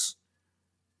goalposts.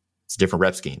 It's a different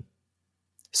rep scheme.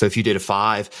 So if you did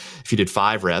 5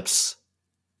 reps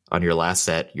on your last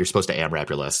set, you're supposed to AMRAP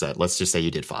your last set. Let's just say you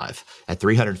did 5 at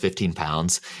 315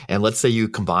 pounds. And let's say you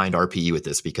combined RPE with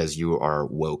this because you are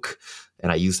woke.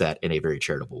 And I use that in a very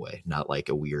charitable way, not like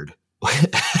a weird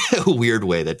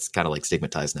way that's kind of like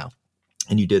stigmatized now.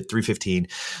 And you did 315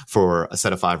 for a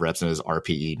set of 5 reps and it was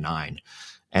RPE 9.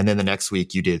 And then the next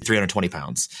week you did 320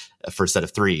 pounds for a set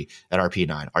of 3 at RPE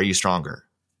 9. Are you stronger?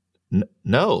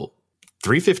 No.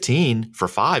 315 for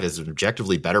 5 is an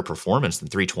objectively better performance than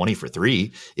 320 for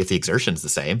 3 if the exertion's the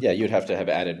same. Yeah, you'd have to have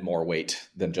added more weight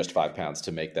than just 5 pounds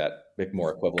to make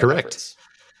more equivalent. Correct. Efforts.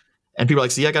 And people are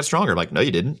like, see, I got stronger. I'm like, no, you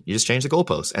didn't. You just changed the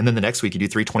goalpost. And then the next week you do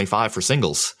 325 for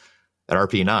singles at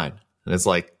RPE 9. And it's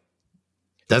like,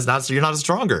 you're not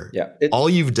stronger. Yeah. All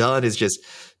you've done is just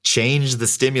change the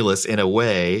stimulus in a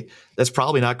way that's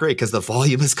probably not great because the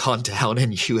volume has gone down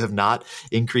and you have not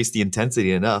increased the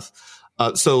intensity enough.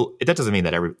 So that doesn't mean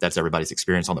that that's everybody's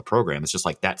experience on the program. It's just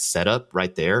like that setup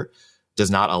right there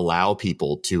does not allow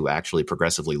people to actually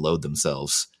progressively load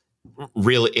themselves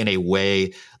really in a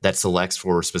way that selects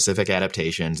for specific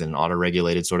adaptations in an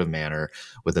auto-regulated sort of manner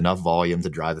with enough volume to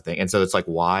drive the thing. And so it's like,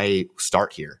 why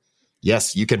start here?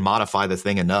 Yes, you can modify the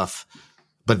thing enough,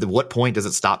 but at what point does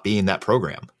it stop being that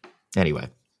program? Anyway,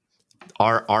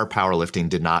 our powerlifting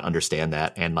did not understand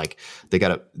that. And like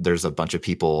there's a bunch of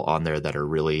people on there that are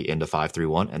really into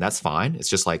 5-3-1, and that's fine. It's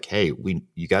just like, hey,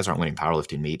 you guys aren't winning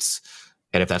powerlifting meets.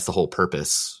 And if that's the whole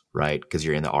purpose, right? Because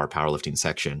you're in the our powerlifting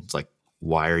section, it's like,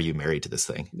 why are you married to this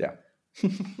thing? Yeah.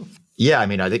 Yeah. I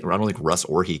mean, I don't think Russ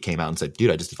Orhey came out and said,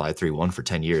 dude, I just did 5-3-1 for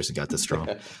 10 years and got this strong.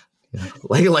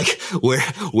 like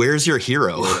where's your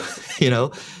hero? You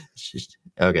know?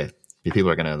 Okay. People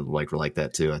are going to like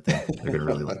that too. I think they're going to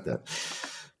really like that.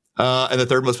 And the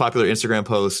third most popular Instagram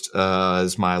post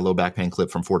is my low back pain clip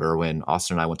from Fort Irwin.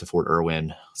 Austin and I went to Fort Irwin.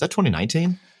 Was that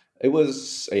 2019? It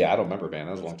was, yeah, I don't remember, man.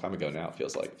 That was a long time ago now, it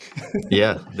feels like.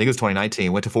 Yeah, I think it was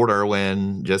 2019. Went to Fort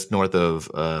Irwin, just north of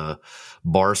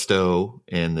Barstow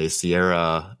in the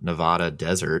Sierra Nevada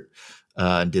desert,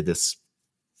 and did this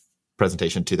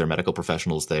presentation to their medical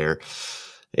professionals there.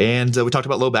 And we talked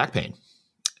about low back pain.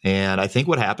 And I think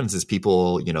what happens is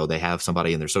people, they have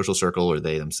somebody in their social circle or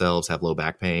they themselves have low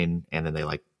back pain, and then they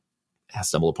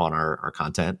stumble upon our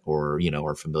content or,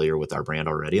 are familiar with our brand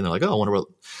already. And they're like, oh, I wonder what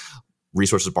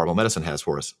resources Barbell Medicine has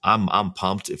for us. I'm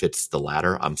pumped if it's the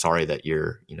latter. I'm sorry that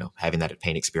you're, having that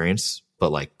pain experience,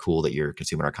 but cool that you're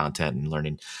consuming our content and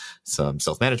learning some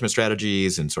self-management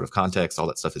strategies and sort of context. All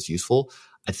that stuff is useful.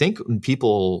 I think when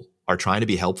people are trying to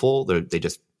be helpful, they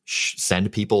just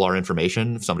send people our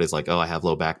information. If somebody's like, oh, I have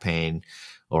low back pain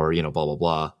or, blah, blah,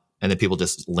 blah. And then people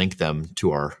just link them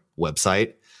to our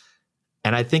website.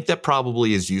 And I think that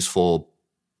probably is useful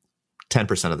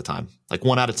 10% of the time.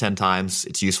 1 out of 10 times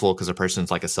it's useful because a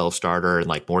person's a self-starter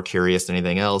and more curious than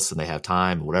anything else and they have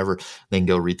time or whatever, they can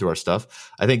go read through our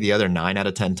stuff. I think the other 9 out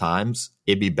of 10 times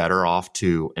it'd be better off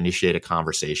to initiate a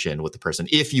conversation with the person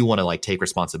if you want to take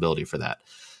responsibility for that.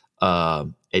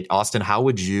 Austin, how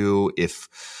would you, if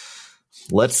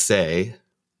let's say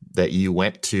that you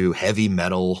went to Heavy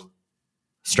Metal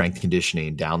Strength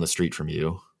Conditioning down the street from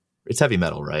you, it's Heavy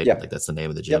Metal, right? Yeah. That's the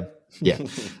name of the gym. Yep.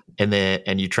 Yeah.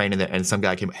 And you train in there and some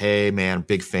guy came, hey man,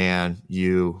 big fan,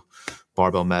 you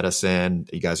Barbell Medicine,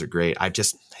 you guys are great. I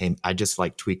just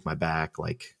tweaked my back.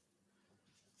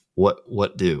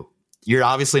 What do? You're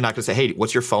obviously not going to say, hey,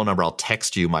 what's your phone number? I'll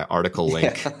text you my article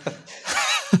link. Yeah.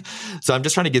 So I'm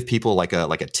just trying to give people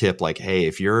a tip, hey,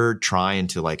 if you're trying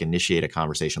to initiate a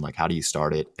conversation, how do you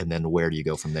start it? And then where do you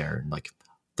go from there in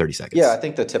 30 seconds? Yeah, I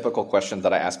think the typical questions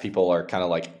that I ask people are kind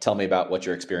of tell me about what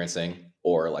you're experiencing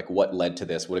or what led to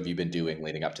this. What have you been doing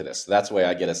leading up to this? So that's the way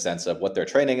I get a sense of what their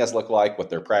training has looked like, what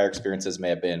their prior experiences may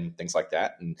have been, things like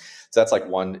that. And so that's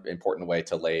one important way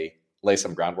to lay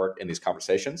some groundwork in these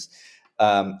conversations.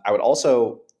 I would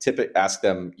also ask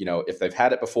them, if they've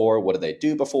had it before, what did they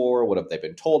do before? What have they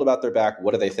been told about their back?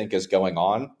 What do they think is going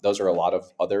on? Those are a lot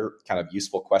of other kind of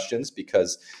useful questions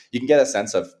because you can get a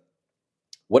sense of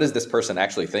what does this person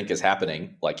actually think is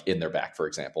happening, in their back, for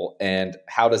example, and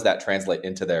how does that translate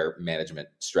into their management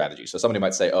strategy? So somebody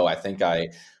might say, oh, I think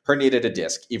I herniated a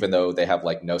disc, even though they have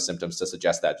no symptoms to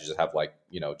suggest that. You just have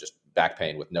just back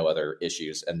pain with no other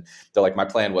issues. And they're like, my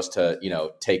plan was to,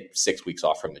 take 6 weeks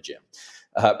off from the gym.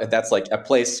 And that's a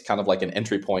place, kind of an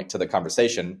entry point to the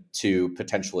conversation to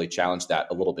potentially challenge that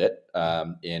a little bit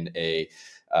in a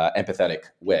empathetic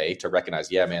way to recognize,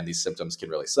 yeah, man, these symptoms can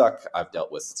really suck. I've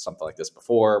dealt with something like this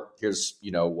before. Here's,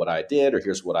 what I did, or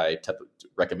here's what I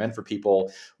recommend for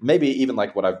people. Maybe even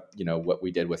what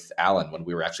we did with Alan when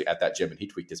we were actually at that gym and he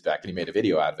tweaked his back and he made a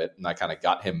video out of it. And I kind of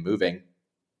got him moving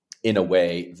in a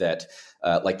way that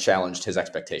challenged his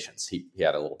expectations. He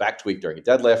had a little back tweak during a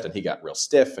deadlift and he got real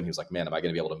stiff and he was like, man, am I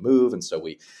going to be able to move? And so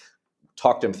we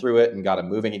talked him through it and got him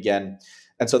moving again.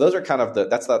 And so those are kind of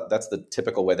that's the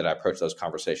typical way that I approach those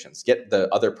conversations. Get the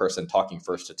other person talking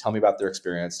first to tell me about their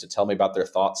experience, to tell me about their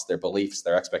thoughts, their beliefs,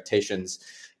 their expectations,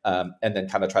 and then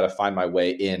kind of try to find my way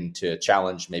in to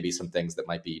challenge maybe some things that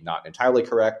might be not entirely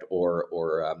correct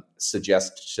or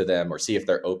suggest to them or see if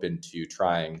they're open to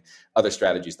trying other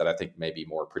strategies that I think may be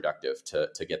more productive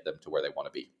to get them to where they want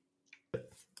to be.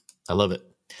 I love it.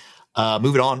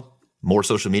 Moving on, more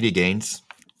social media gains.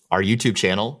 Our YouTube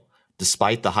channel,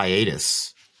 despite the hiatus,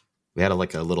 we had a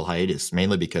little hiatus,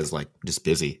 mainly because just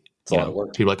busy. It's a lot of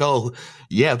work. People are like, oh,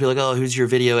 yeah. People are like, oh, who's your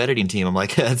video editing team? I'm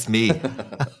like, that's me.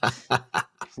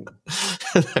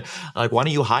 Why don't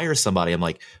you hire somebody? I'm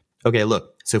like, okay,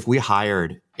 look. So if we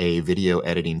hired a video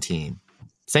editing team,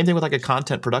 same thing with a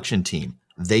content production team,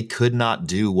 they could not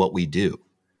do what we do.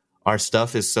 Our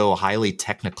stuff is so highly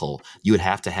technical. You would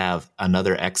have to have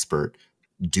another expert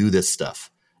do this stuff.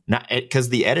 Not because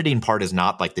the editing part is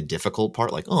not the difficult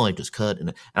part, I just cut.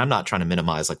 And I'm not trying to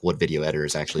minimize what video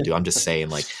editors actually do. I'm just saying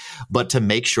but to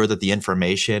make sure that the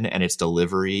information and its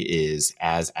delivery is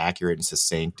as accurate and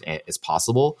succinct as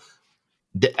possible,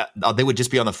 they would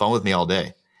just be on the phone with me all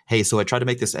day. hey, so I tried to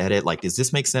make this edit. Like, does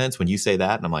this make sense when you say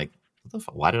that? And I'm like, what the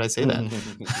fuck? Why did I say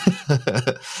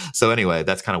that? So anyway,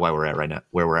 that's kind of why we're at right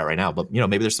now. But,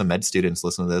 maybe there's some med students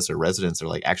listening to this or residents that are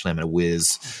like, actually, I'm going to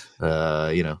whiz,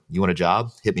 you want a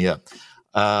job? Hit me up.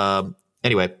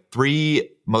 Anyway, 3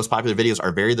 most popular videos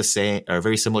are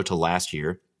very similar to last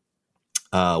year.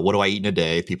 What do I eat in a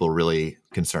day? People are really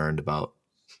concerned about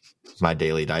my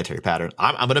daily dietary pattern.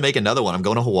 I'm going to make another one. I'm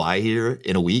going to Hawaii here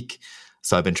in a week.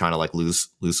 So I've been trying to like lose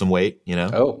some weight,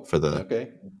 for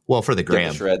the gram,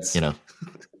 the shreds.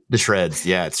 The shreds.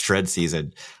 Yeah. It's shred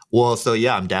season. Well, so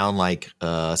yeah, I'm down like,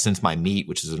 since my meet,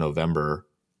 which is in November,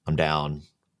 I'm down,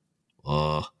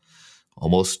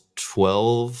 almost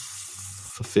 12,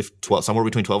 somewhere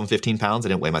between 12 and 15 pounds. I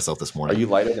didn't weigh myself this morning. Are you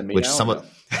lighter than me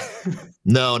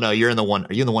now? No, you're in the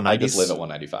 190s. I just live at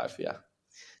 195. Yeah.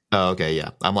 Oh, okay.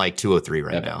 Yeah. I'm like 203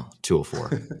 right now.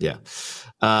 204. Yeah.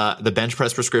 The bench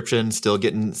press prescription, still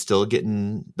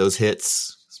getting those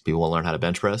hits. People want to learn how to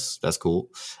bench press. That's cool.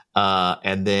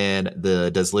 And then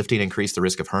does lifting increase the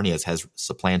risk of hernias has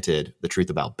supplanted the truth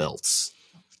about belts.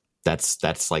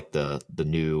 That's like the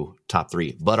new top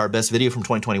 3. But our best video from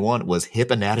 2021 was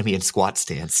hip anatomy and squat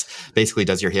stance. Basically,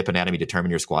 does your hip anatomy determine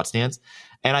your squat stance?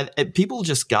 And people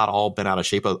just got all bent out of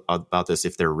shape about this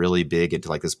if they're really big into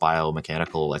like this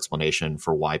biomechanical explanation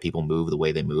for why people move the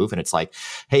way they move. And it's like,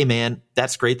 hey man,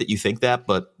 that's great that you think that,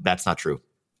 but that's not true.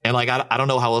 And like, I don't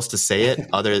know how else to say it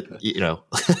other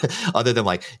than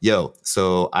like, yo,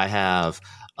 so I have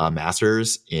a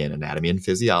master's in anatomy and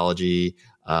physiology,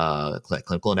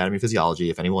 clinical anatomy and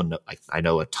physiology. If anyone, I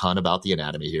know a ton about the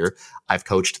anatomy here. I've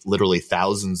coached literally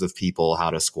thousands of people how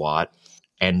to squat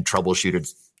and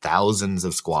troubleshooted thousands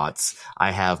of squats. I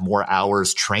have more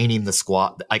hours training the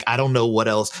squat. Like, I don't know what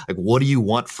else. Like, what do you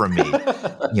want from me?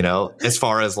 As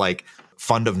far as like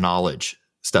fund of knowledge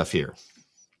stuff here.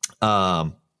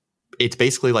 It's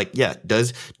basically like, yeah,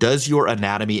 does your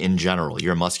anatomy in general,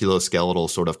 your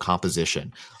musculoskeletal sort of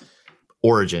composition,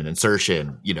 origin,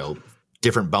 insertion,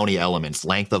 different bony elements,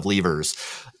 length of levers,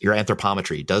 your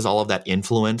anthropometry, does all of that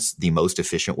influence the most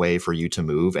efficient way for you to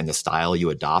move and the style you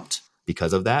adopt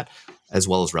because of that, as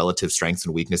well as relative strengths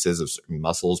and weaknesses of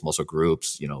muscles, muscle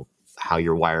groups, how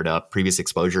you're wired up, previous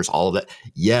exposures, all of that?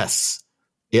 Yes,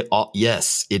 it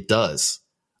does.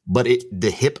 But the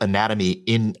hip anatomy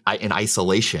in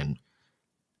isolation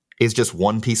is just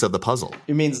one piece of the puzzle.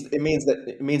 It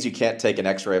means you can't take an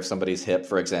X-ray of somebody's hip,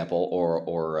 for example,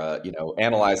 or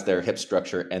analyze their hip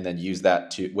structure and then use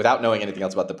that without knowing anything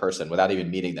else about the person, without even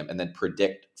meeting them, and then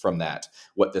predict from that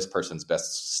what this person's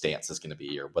best stance is going to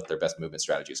be or what their best movement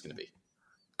strategy is going to be.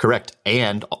 Correct.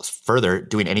 And further,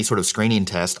 doing any sort of screening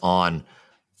test on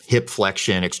hip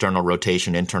flexion, external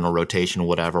rotation, internal rotation,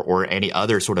 whatever, or any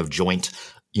other sort of joint,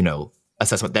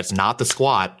 assessment that's not the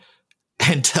squat,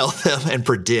 and tell them and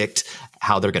predict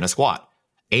how they're going to squat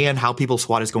and how people's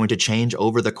squat is going to change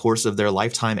over the course of their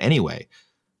lifetime anyway,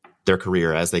 their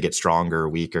career, as they get stronger,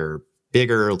 weaker,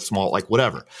 bigger, small, like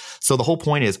whatever. So the whole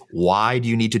point is, why do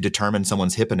you need to determine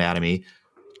someone's hip anatomy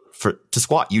to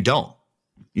squat? You don't.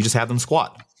 You just have them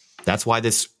squat. That's why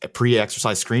this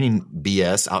pre-exercise screening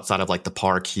BS outside of like the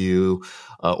PAR-Q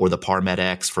or the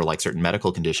PAR-Med-X for like certain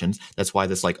medical conditions. That's why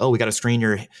this like, oh, we got to screen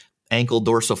your ankle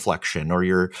dorsiflexion or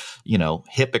your,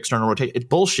 hip external rotation. It's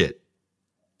bullshit.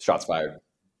 Shots fired.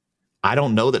 I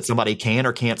don't know that somebody can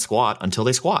or can't squat until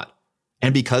they squat.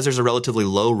 And because there's a relatively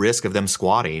low risk of them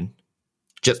squatting,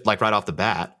 just like right off the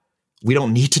bat, we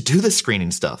don't need to do the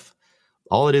screening stuff.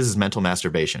 All it is mental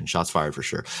masturbation. Shots fired for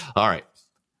sure. All right.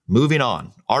 Moving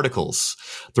on. Articles.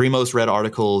 3 most read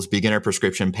articles: beginner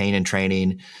prescription, pain and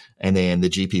training, and then the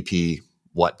GPP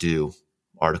what do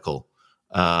article.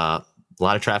 A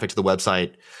lot of traffic to the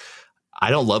website. I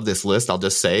don't love this list, I'll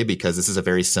just say, because this is a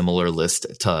very similar list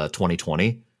to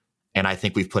 2020. And I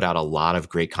think we've put out a lot of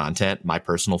great content. My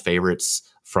personal favorites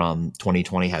from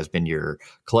 2020 has been your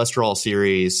cholesterol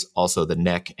series, also the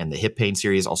neck and the hip pain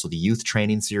series, also the youth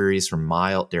training series from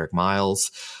Derek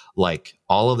Miles. Like,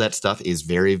 all of that stuff is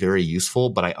very, very useful,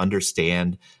 but I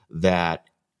understand that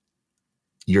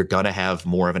you're going to have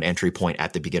more of an entry point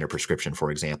at the beginner prescription,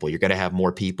 for example. You're going to have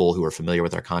more people who are familiar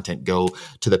with our content go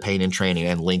to the pain and training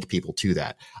and link people to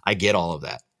that. I get all of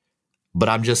that. But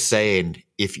I'm just saying,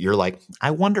 if you're like,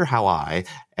 I wonder how I,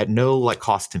 at no like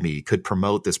cost to me, could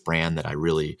promote this brand that I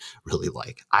really, really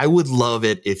like. I would love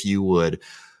it if you would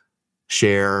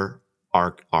share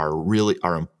our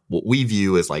what we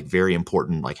view as like very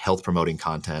important, like health promoting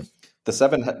content The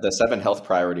seven health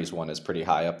priorities one is pretty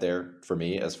high up there for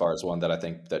me as far as one that I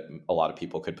think that a lot of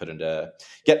people could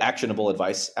get actionable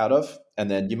advice out of. And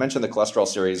then you mentioned the cholesterol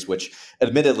series, which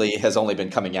admittedly has only been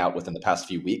coming out within the past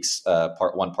few weeks.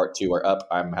 Part 1, part 2 are up.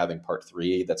 I'm having part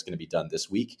 3 that's going to be done this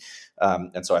week.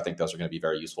 And so I think those are going to be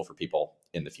very useful for people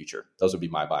in the future. Those would be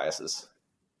my biases.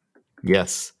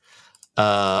 Yes.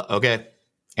 Okay.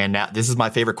 And now this is my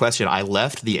favorite question. I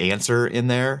left the answer in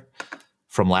there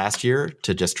from last year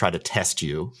to just try to test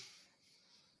you.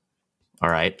 All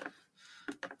right.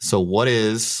 So what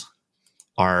is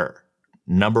our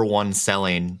number one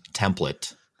selling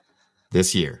template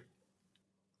this year?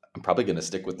 I'm probably going to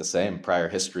stick with the same prior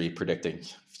history predicting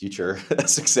future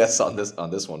success on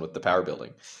this one with the power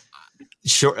building.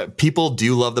 Sure. People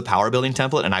do love the power building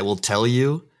template. And I will tell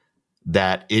you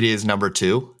that it is number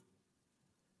 2,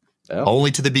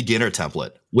 only to the beginner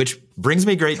template, which brings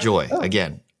me great joy.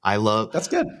 Again, that's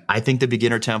good. I think the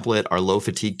beginner template, our low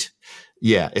fatigued.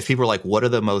 Yeah. If people are like, what are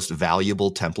the most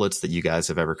valuable templates that you guys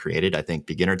have ever created? I think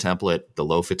beginner template, the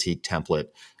low fatigue template,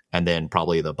 and then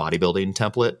probably the bodybuilding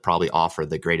template probably offer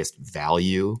the greatest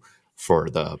value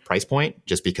for the price point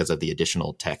just because of the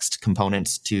additional text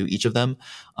components to each of them.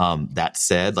 That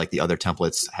said, like the other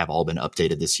templates have all been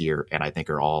updated this year and I think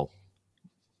are all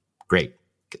great.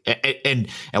 And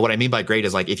what I mean by great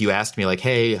is like, if you asked me like,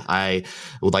 hey, I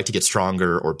would like to get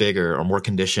stronger or bigger or more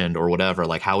conditioned or whatever,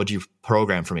 like, how would you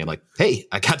program for me? I'm like, hey,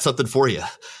 I got something for you.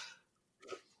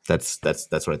 That's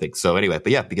what I think. So anyway,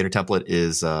 but yeah, beginner template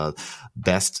is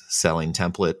best selling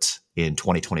template in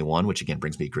 2021, which again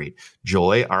brings me great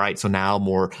joy. All right. So now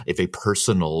more if a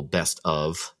personal best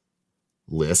of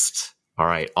list. All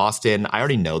right, Austin, I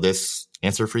already know this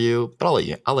answer for you, but I'll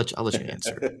let you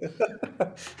answer.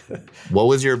 What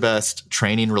was your best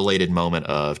training related moment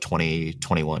of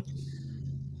 2021?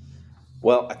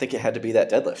 Well, I think it had to be that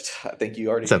deadlift. I think you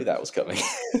already knew that was coming.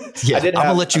 Yeah, I'm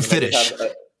gonna let you finish.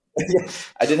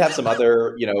 I did have some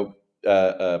other,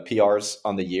 PRs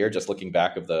on the year. Just looking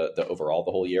back of the overall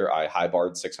the whole year, I high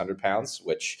barred 600 pounds,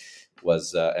 which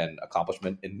was an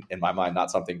accomplishment in my mind,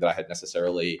 not something that I had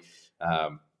necessarily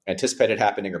anticipated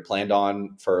happening or planned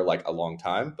on for like a long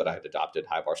time, but I had adopted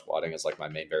high bar squatting as like my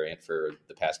main variant for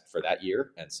that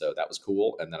year. And so that was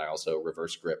cool. And then I also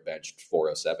reverse grip benched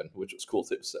 407, which was cool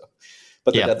too. So,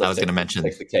 but yeah, I was going to mention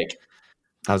the cake.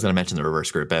 I was going to mention the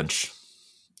reverse grip bench.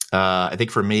 I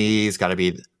think for me, it's got to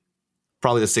be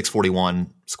probably the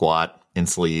 641 squat in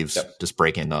sleeves, just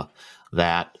break into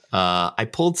that. I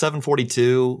pulled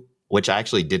 742, which I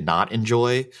actually did not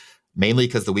enjoy, mainly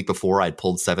because the week before I'd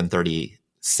pulled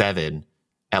 737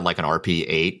 at like an RP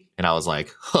 8. And I was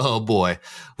like, oh boy,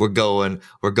 we're going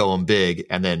big.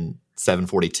 And then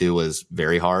 742 was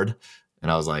very hard. And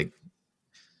I was like,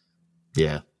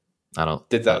 yeah, I don't.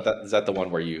 Is that the one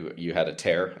where you had a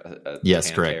tear? Yes,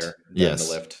 correct. Tear yes. In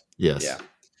the lift? Yes. Yeah.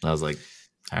 I was like,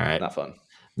 all right. Not fun.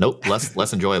 Nope.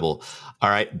 Less enjoyable. All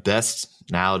right. Best.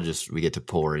 Now we get to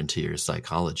pour into your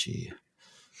psychology.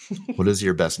 What is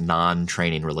your best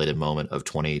non-training related moment of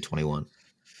 2021?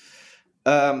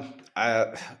 I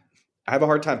have a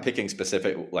hard time picking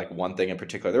specific, like one thing in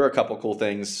particular. There were a couple cool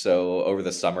things. So over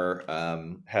the summer,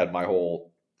 had my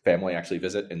whole family actually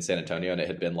visit in San Antonio, and it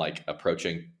had been like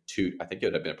approaching 2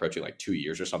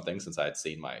 years or something since I had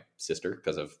seen my sister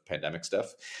because of pandemic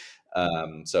stuff.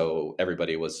 So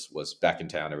everybody was back in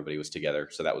town. Everybody was together.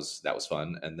 So that was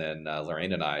fun. And then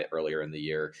Lorraine and I earlier in the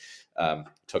year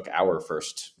took our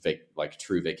first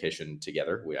true vacation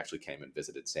together. We actually came and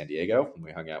visited San Diego, and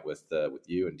we hung out with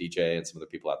you and DJ and some other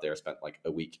people out there. Spent like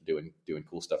a week doing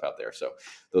cool stuff out there. So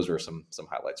those were some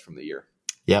highlights from the year.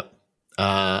 Yep.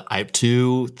 I have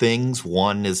 2 things.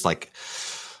 One is like,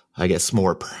 I guess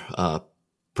more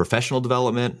professional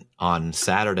development on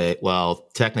Saturday. Well,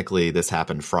 technically this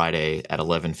happened Friday at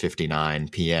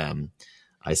 11:59 PM.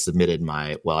 I'd submitted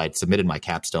my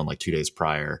capstone like 2 days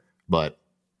prior, but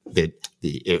it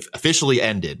officially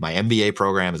ended. My MBA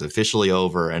program is officially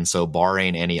over. And so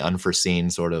barring any unforeseen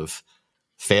sort of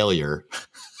failure,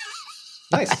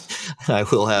 nice. I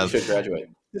will have, you should graduate.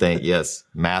 Yes.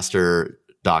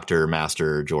 Dr.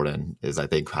 Master Jordan is, I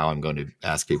think, how I'm going to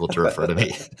ask people to refer to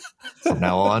me from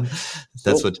now on.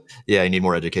 That's cool. You need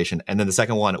more education. And then the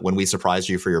second one, when we surprised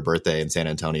you for your birthday in San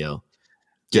Antonio,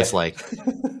 like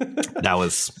that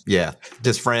was,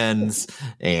 just friends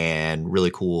and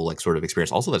really cool, like sort of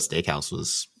experience. Also, that steakhouse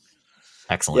was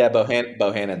excellent. Yeah.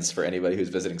 Bohannon's for anybody who's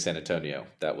visiting San Antonio.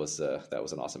 That was an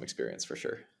awesome experience for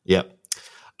sure. Yep.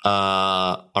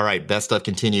 All right. Best stuff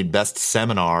continued. Best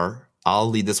seminar. I'll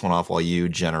lead this one off while you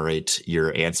generate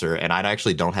your answer. And I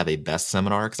actually don't have a best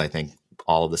seminar because I think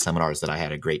all of the seminars that I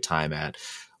had a great time at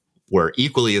were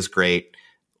equally as great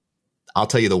I'll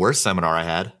tell you the worst seminar I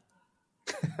had.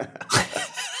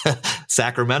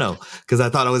 Sacramento, because I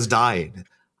thought I was dying.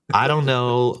 I don't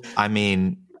know. I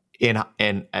mean, you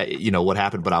know what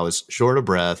happened, but I was short of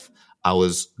breath. I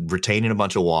was retaining a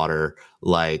bunch of water.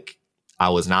 Like, I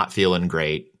was not feeling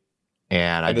great.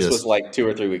 And this was like 2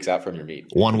 or 3 weeks out from your meet.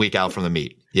 1 week out from the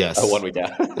meet. Yes. Oh, 1 week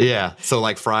out. Yeah. So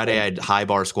like Friday, I high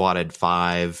bar squatted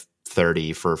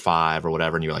 530 for 5 or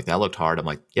whatever. And you're like, that looked hard. I'm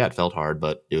like, yeah, it felt hard,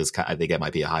 but it was, I think it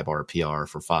might be a high bar PR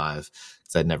for 5.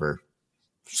 Because I'd never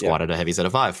squatted a heavy set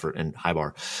of 5 in high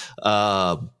bar. So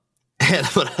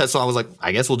I was like,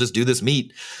 I guess we'll just do this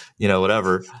meet, you know,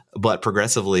 whatever. But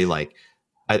progressively, like,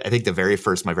 I think my very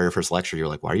first lecture, you're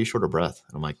like, why are you short of breath?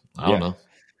 And I'm like, I don't know.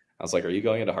 I was like, are you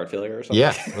going into heart failure or something?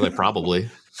 Yeah, really, probably.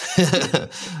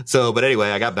 So, but anyway,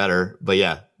 I got better. But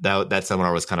yeah, that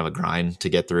seminar was kind of a grind to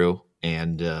get through.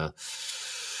 And all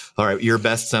right, your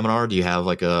best seminar, do you have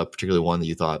like a particular one that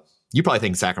you thought? You probably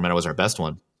think Sacramento was our best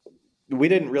one. We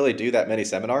didn't really do that many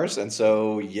seminars. And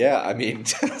so, yeah, I mean,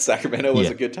 Sacramento was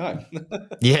a good time.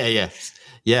 Yeah.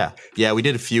 We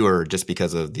did fewer just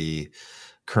because of the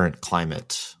current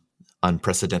climate,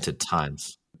 unprecedented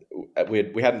times.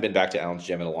 We hadn't been back to Alan's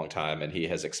gym in a long time, and he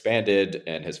has expanded,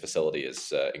 and his facility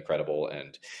is incredible,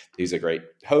 and he's a great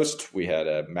host. We had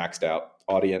a maxed out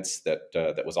audience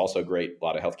that was also great. A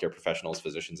lot of healthcare professionals,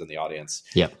 physicians in the audience.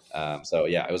 Yeah. So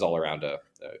yeah, it was all around a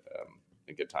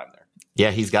good time there.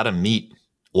 Yeah, he's got a meet.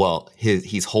 Well,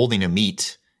 he's holding a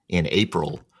meet in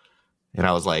April, and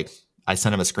I was like, I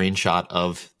sent him a screenshot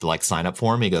of the like sign up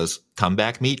form. He goes,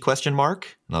 "Comeback meet?" ? And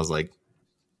I was like,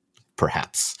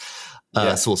 perhaps.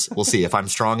 So we'll see. If I'm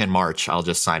strong in March, I'll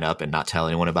just sign up and not tell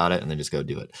anyone about it and then just go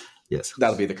do it. Yes.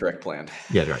 That'll be the correct plan.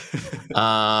 Yeah,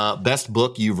 right. Best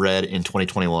book you've read in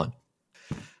 2021?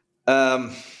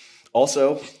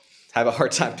 Also, have a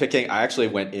hard time picking. I actually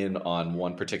went in on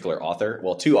one particular author.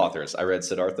 Well, 2 authors. I read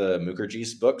Siddhartha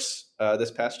Mukherjee's books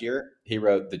this past year. He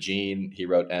wrote The Gene. He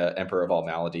wrote Emperor of All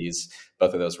Maladies.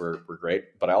 Both of those were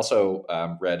great. But I also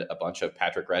read a bunch of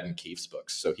Patrick Radden Keefe's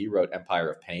books. So he wrote Empire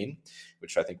of Pain,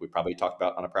 which I think we probably talked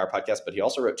about on a prior podcast. But he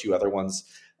also wrote 2 other ones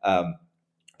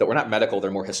that were not medical.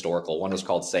 They're more historical. One was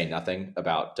called Say Nothing,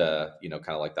 about, kind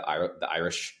of like the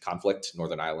Irish conflict,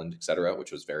 Northern Ireland, et cetera,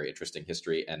 which was very interesting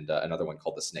history. And another one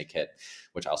called The Snake Hit,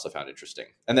 which I also found interesting.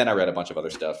 And then I read a bunch of other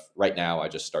stuff. Right now, I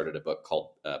just started a book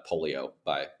called Polio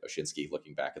by Oshinsky,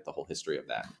 looking back at the whole history of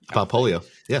that. About polio.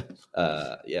 Yeah.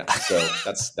 So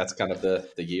that's kind of the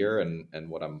year and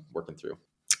what I'm working through.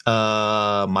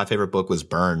 My favorite book was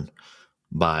Burn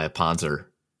by Ponzer.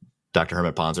 Dr.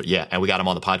 Herman Ponzer. Yeah. And we got him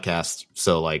on the podcast.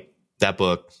 So like that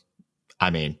book, I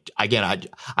mean, again,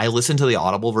 I listened to the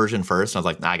Audible version first and I was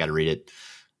like, I got to read it.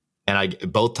 And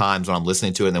both times when I'm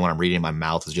listening to it and then when I'm reading it, my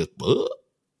mouth is just, ugh.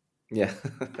 Yeah.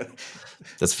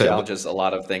 That's fair. Challenges a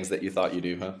lot of things that you thought you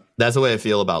do, huh? That's the way I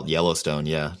feel about Yellowstone.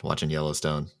 Yeah. Watching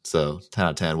Yellowstone. So 10 out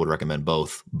of 10 would recommend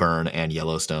both Burn and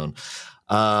Yellowstone.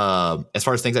 As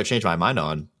far as things I've changed my mind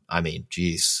on, I mean,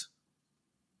 geez.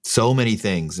 So many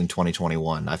things in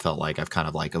 2021. I felt like I've kind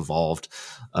of like evolved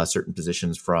certain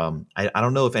positions from, I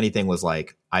don't know if anything was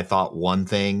like, I thought one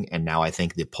thing and now I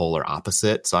think the polar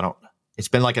opposite. So it's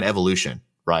been like an evolution,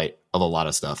 right, of a lot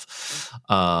of stuff.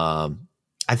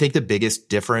 I think the biggest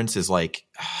difference is like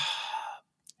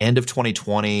end of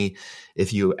 2020.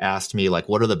 If you asked me like,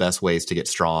 what are the best ways to get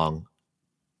strong,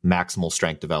 maximal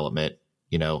strength development,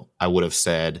 I would have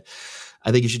said,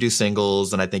 I think you should do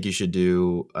singles, and I think you should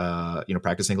do,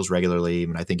 practice singles regularly.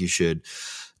 And I think you should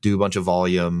do a bunch of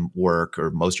volume work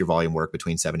or most of your volume work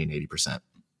between 70 and 80%.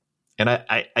 And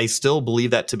I still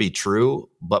believe that to be true.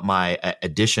 But my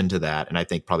addition to that, and I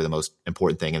think probably the most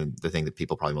important thing and the thing that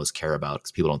people probably most care about,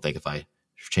 because people don't think if I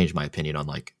change my opinion on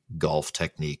like golf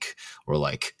technique or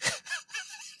like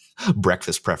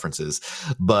breakfast preferences,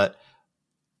 but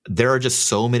there are just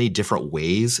so many different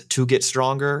ways to get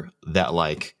stronger that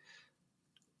like,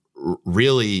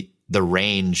 really the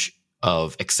range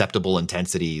of acceptable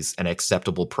intensities and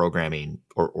acceptable programming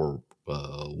or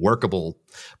workable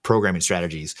programming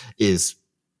strategies is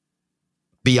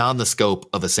beyond the scope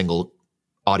of a single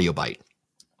audio bite.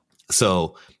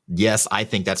 So yes, I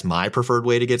think that's my preferred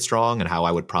way to get strong and how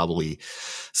I would probably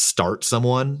start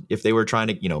someone if they were trying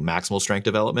to, maximal strength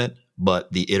development.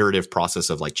 But the iterative process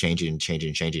of like changing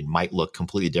might look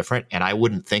completely different. And I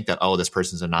wouldn't think that, this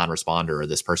person's a non-responder or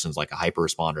this person's like a hyper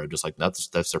responder. I'm just like, that's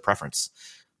their preference.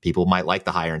 People might like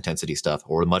the higher intensity stuff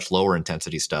or much lower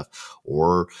intensity stuff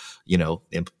or,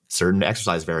 certain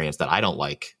exercise variants that I don't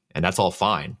like. And that's all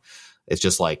fine. It's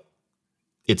just like,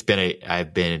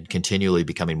 I've been continually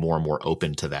becoming more and more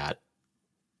open to that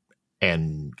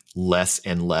and less,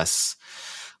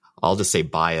 I'll just say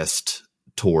biased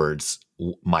towards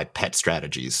my pet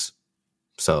strategies.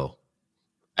 So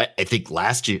I think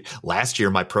last year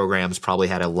my programs probably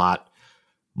had a lot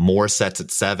more sets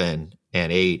at 7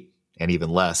 and 8 and even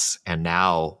less. And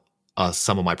now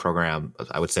some of my program,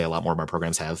 I would say a lot more of my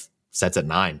programs have sets at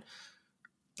 9,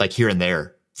 like here and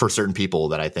there for certain people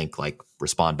that I think like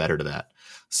respond better to that.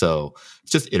 So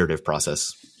it's just iterative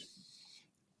process.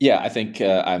 Yeah, I think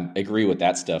I agree with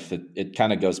that stuff. It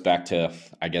kind of goes back to,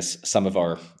 I guess, some of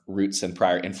our roots and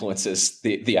prior influences.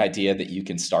 The idea that you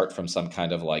can start from some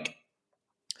kind of like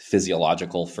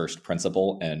physiological first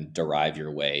principle and derive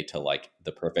your way to like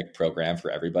the perfect program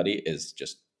for everybody is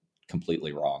just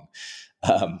completely wrong.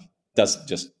 That's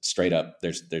just straight up.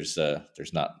 There's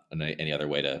not any other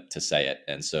way to say it.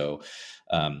 And so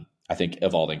I think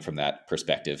evolving from that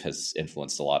perspective has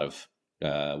influenced a lot of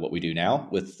what we do now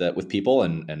with people,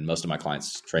 and most of my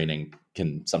clients' training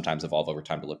can sometimes evolve over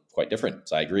time to look quite different.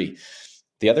 So I agree.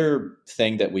 The other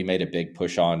thing that we made a big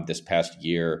push on this past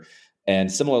year,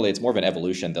 and similarly, it's more of an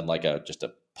evolution than like just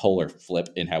a polar flip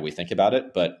in how we think about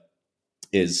it, but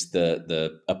is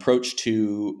the approach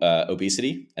to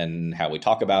obesity and how we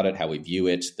talk about it, how we view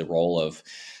it, the role of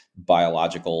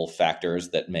biological factors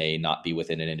that may not be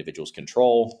within an individual's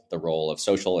control, the role of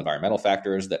social, environmental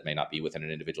factors that may not be within an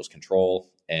individual's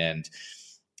control, and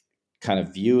kind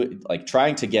of view like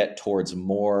trying to get towards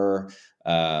more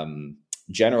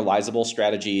generalizable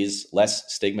strategies,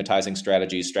 less stigmatizing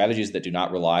strategies that do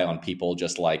not rely on people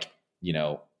just like,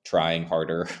 trying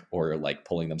harder or like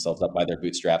pulling themselves up by their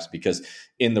bootstraps, because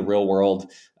in the real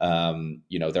world,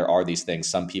 there are these things.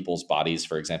 Some people's bodies,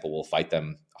 for example, will fight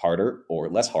them harder or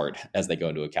less hard as they go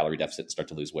into a calorie deficit and start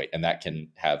to lose weight. And that can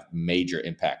have major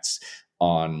impacts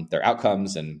on their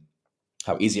outcomes and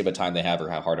how easy of a time they have or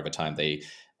how hard of a time they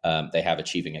have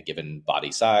achieving a given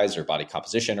body size or body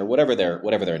composition or whatever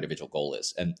their individual goal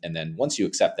is. And then once you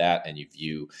accept that and you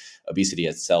view obesity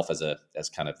itself as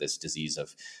kind of this disease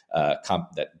of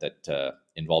that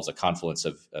involves a confluence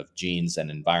of genes and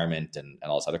environment and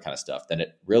all this other kind of stuff, then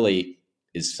it really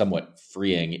is somewhat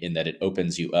freeing in that it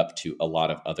opens you up to a lot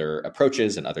of other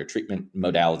approaches and other treatment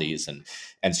modalities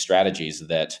and strategies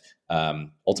that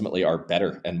ultimately are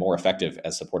better and more effective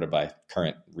as supported by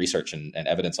current research and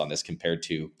evidence on this, compared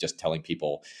to just telling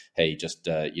people, hey, just,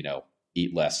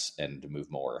 eat less and move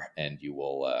more and you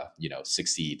will,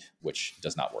 succeed, which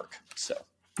does not work. So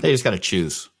they just got to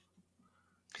choose.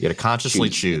 You got to consciously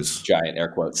choose. Giant air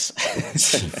quotes.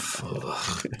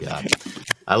 Oh, God.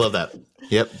 I love that.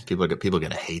 Yep. People are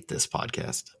going to hate this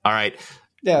podcast. All right.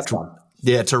 Yeah, that's fine.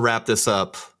 Yeah. To wrap this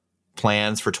up,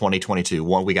 plans for 2022.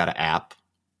 One, we got an app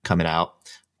coming out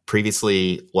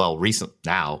currently,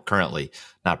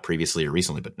 not previously or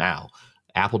recently, but now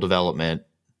Apple development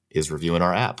is reviewing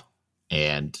our app.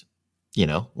 And,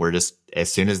 we're just,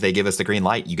 as soon as they give us the green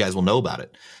light, you guys will know about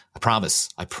it. I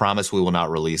promise we will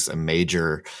not release a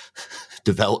major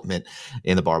development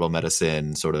in the barbell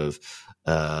medicine sort of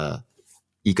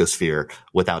ecosphere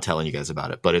without telling you guys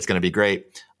about it. But it's going to be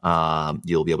great.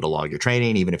 You'll be able to log your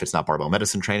training, even if it's not barbell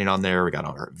medicine training on there. We got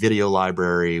our video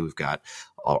library. We've got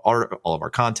all of our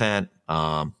content.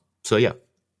 So yeah,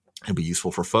 it'll be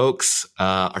useful for folks.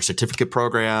 Our certificate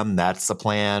program, that's a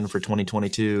plan for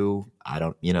 2022.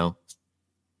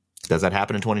 Does that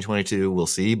happen in 2022? We'll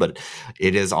see, but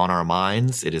it is on our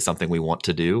minds. It is something we want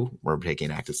to do. We're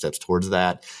taking active steps towards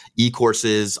that.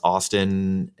 E-courses,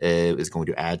 Austin is going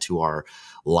to add to our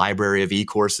library of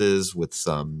e-courses with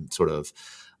some sort of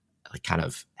kind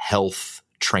of health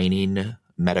training,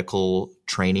 medical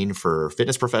training for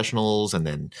fitness professionals. And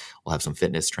then we'll have some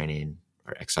fitness training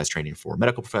or exercise training for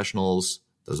medical professionals.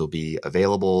 Those will be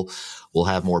available. We'll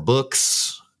have more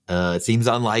books. It seems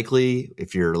unlikely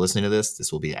if you're listening to this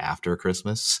will be after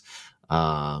Christmas.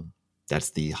 That's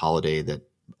the holiday that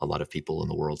a lot of people in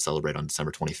the world celebrate on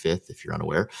December 25th, if you're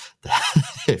unaware.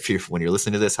 When you're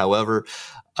listening to this, however,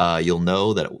 you'll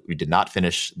know that we did not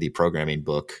finish the programming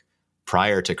book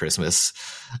prior to Christmas.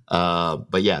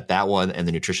 But yeah, that one and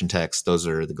the nutrition text, those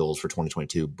are the goals for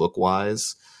 2022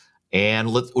 book-wise.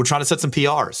 And we're trying to set some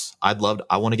PRs. I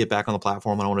want to get back on the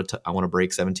platform and I want to break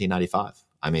 1795.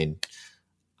 I mean,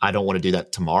 I don't want to do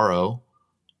that tomorrow,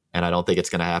 and I don't think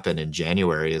it's going to happen in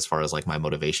January as far as like my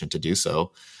motivation to do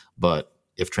so. But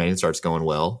if training starts going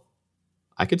well,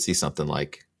 I could see something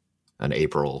like an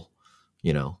April,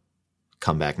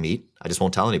 comeback meet. I just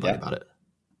won't tell anybody about it.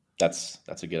 That's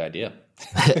a good idea.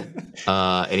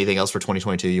 Anything else for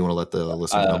 2022 you want to let the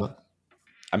listeners know about?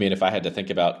 I mean, if I had to think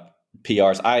about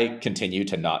PRs, I continue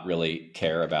to not really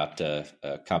care about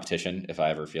competition. If I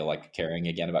ever feel like caring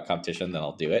again about competition, then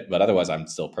I'll do it. But otherwise, I'm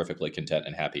still perfectly content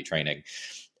and happy training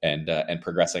and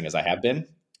progressing as I have been.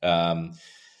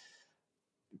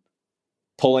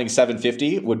 Pulling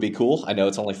 750 would be cool. I know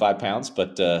it's only 5 pounds,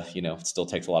 but it still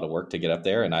takes a lot of work to get up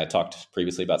there. And I talked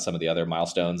previously about some of the other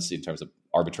milestones in terms of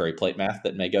arbitrary plate math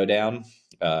that may go down.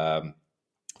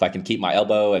 If I can keep my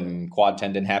elbow and quad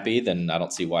tendon happy, then I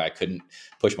don't see why I couldn't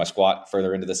push my squat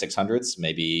further into the 600s,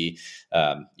 maybe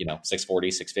 640,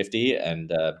 650,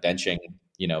 and benching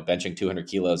 200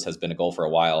 kilos has been a goal for a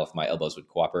while if my elbows would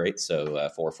cooperate. So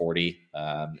 440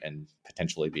 and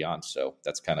potentially beyond. So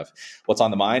that's kind of what's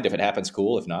on the mind. If it happens,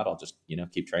 cool. If not, I'll just,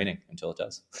 keep training until it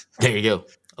does. There you go.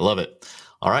 I love it.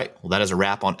 All right. Well, that is a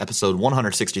wrap on episode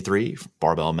 163,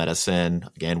 Barbell Medicine.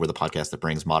 Again, we're the podcast that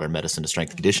brings modern medicine to strength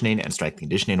and conditioning and strength and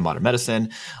conditioning to modern medicine.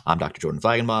 I'm Dr. Jordan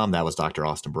Feigenbaum. That was Dr.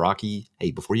 Austin Baraki.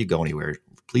 Hey, before you go anywhere,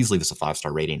 please leave us a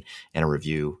 5-star rating and a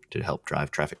review to help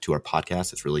drive traffic to our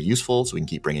podcast. It's really useful so we can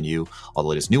keep bringing you all the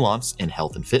latest nuance in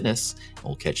health and fitness. And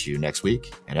we'll catch you next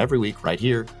week and every week right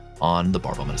here on the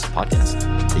Barbell Medicine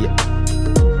Podcast. See ya.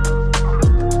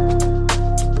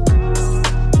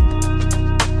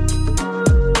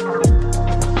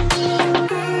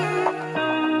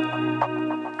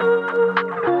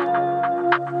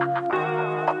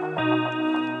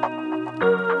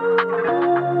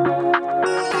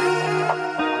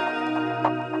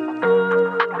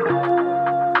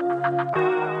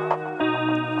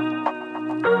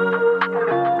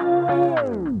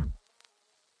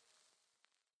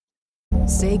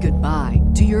 Say goodbye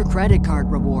to your credit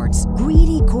card rewards.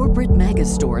 Greedy corporate mega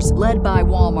stores, led by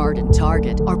Walmart and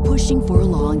Target, are pushing for a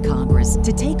law in Congress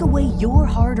to take away your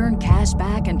hard-earned cash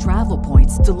back and travel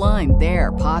points to line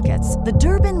their pockets. The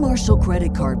Durbin-Marshall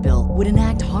credit card bill would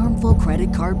enact harmful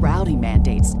credit card routing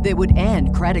mandates that would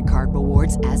end credit card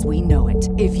rewards as we know it.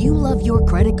 If you love your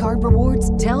credit card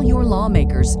rewards, tell your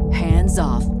lawmakers, hands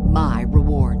off my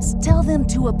rewards. Tell them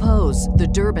to oppose the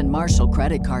Durbin-Marshall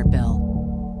credit card bill.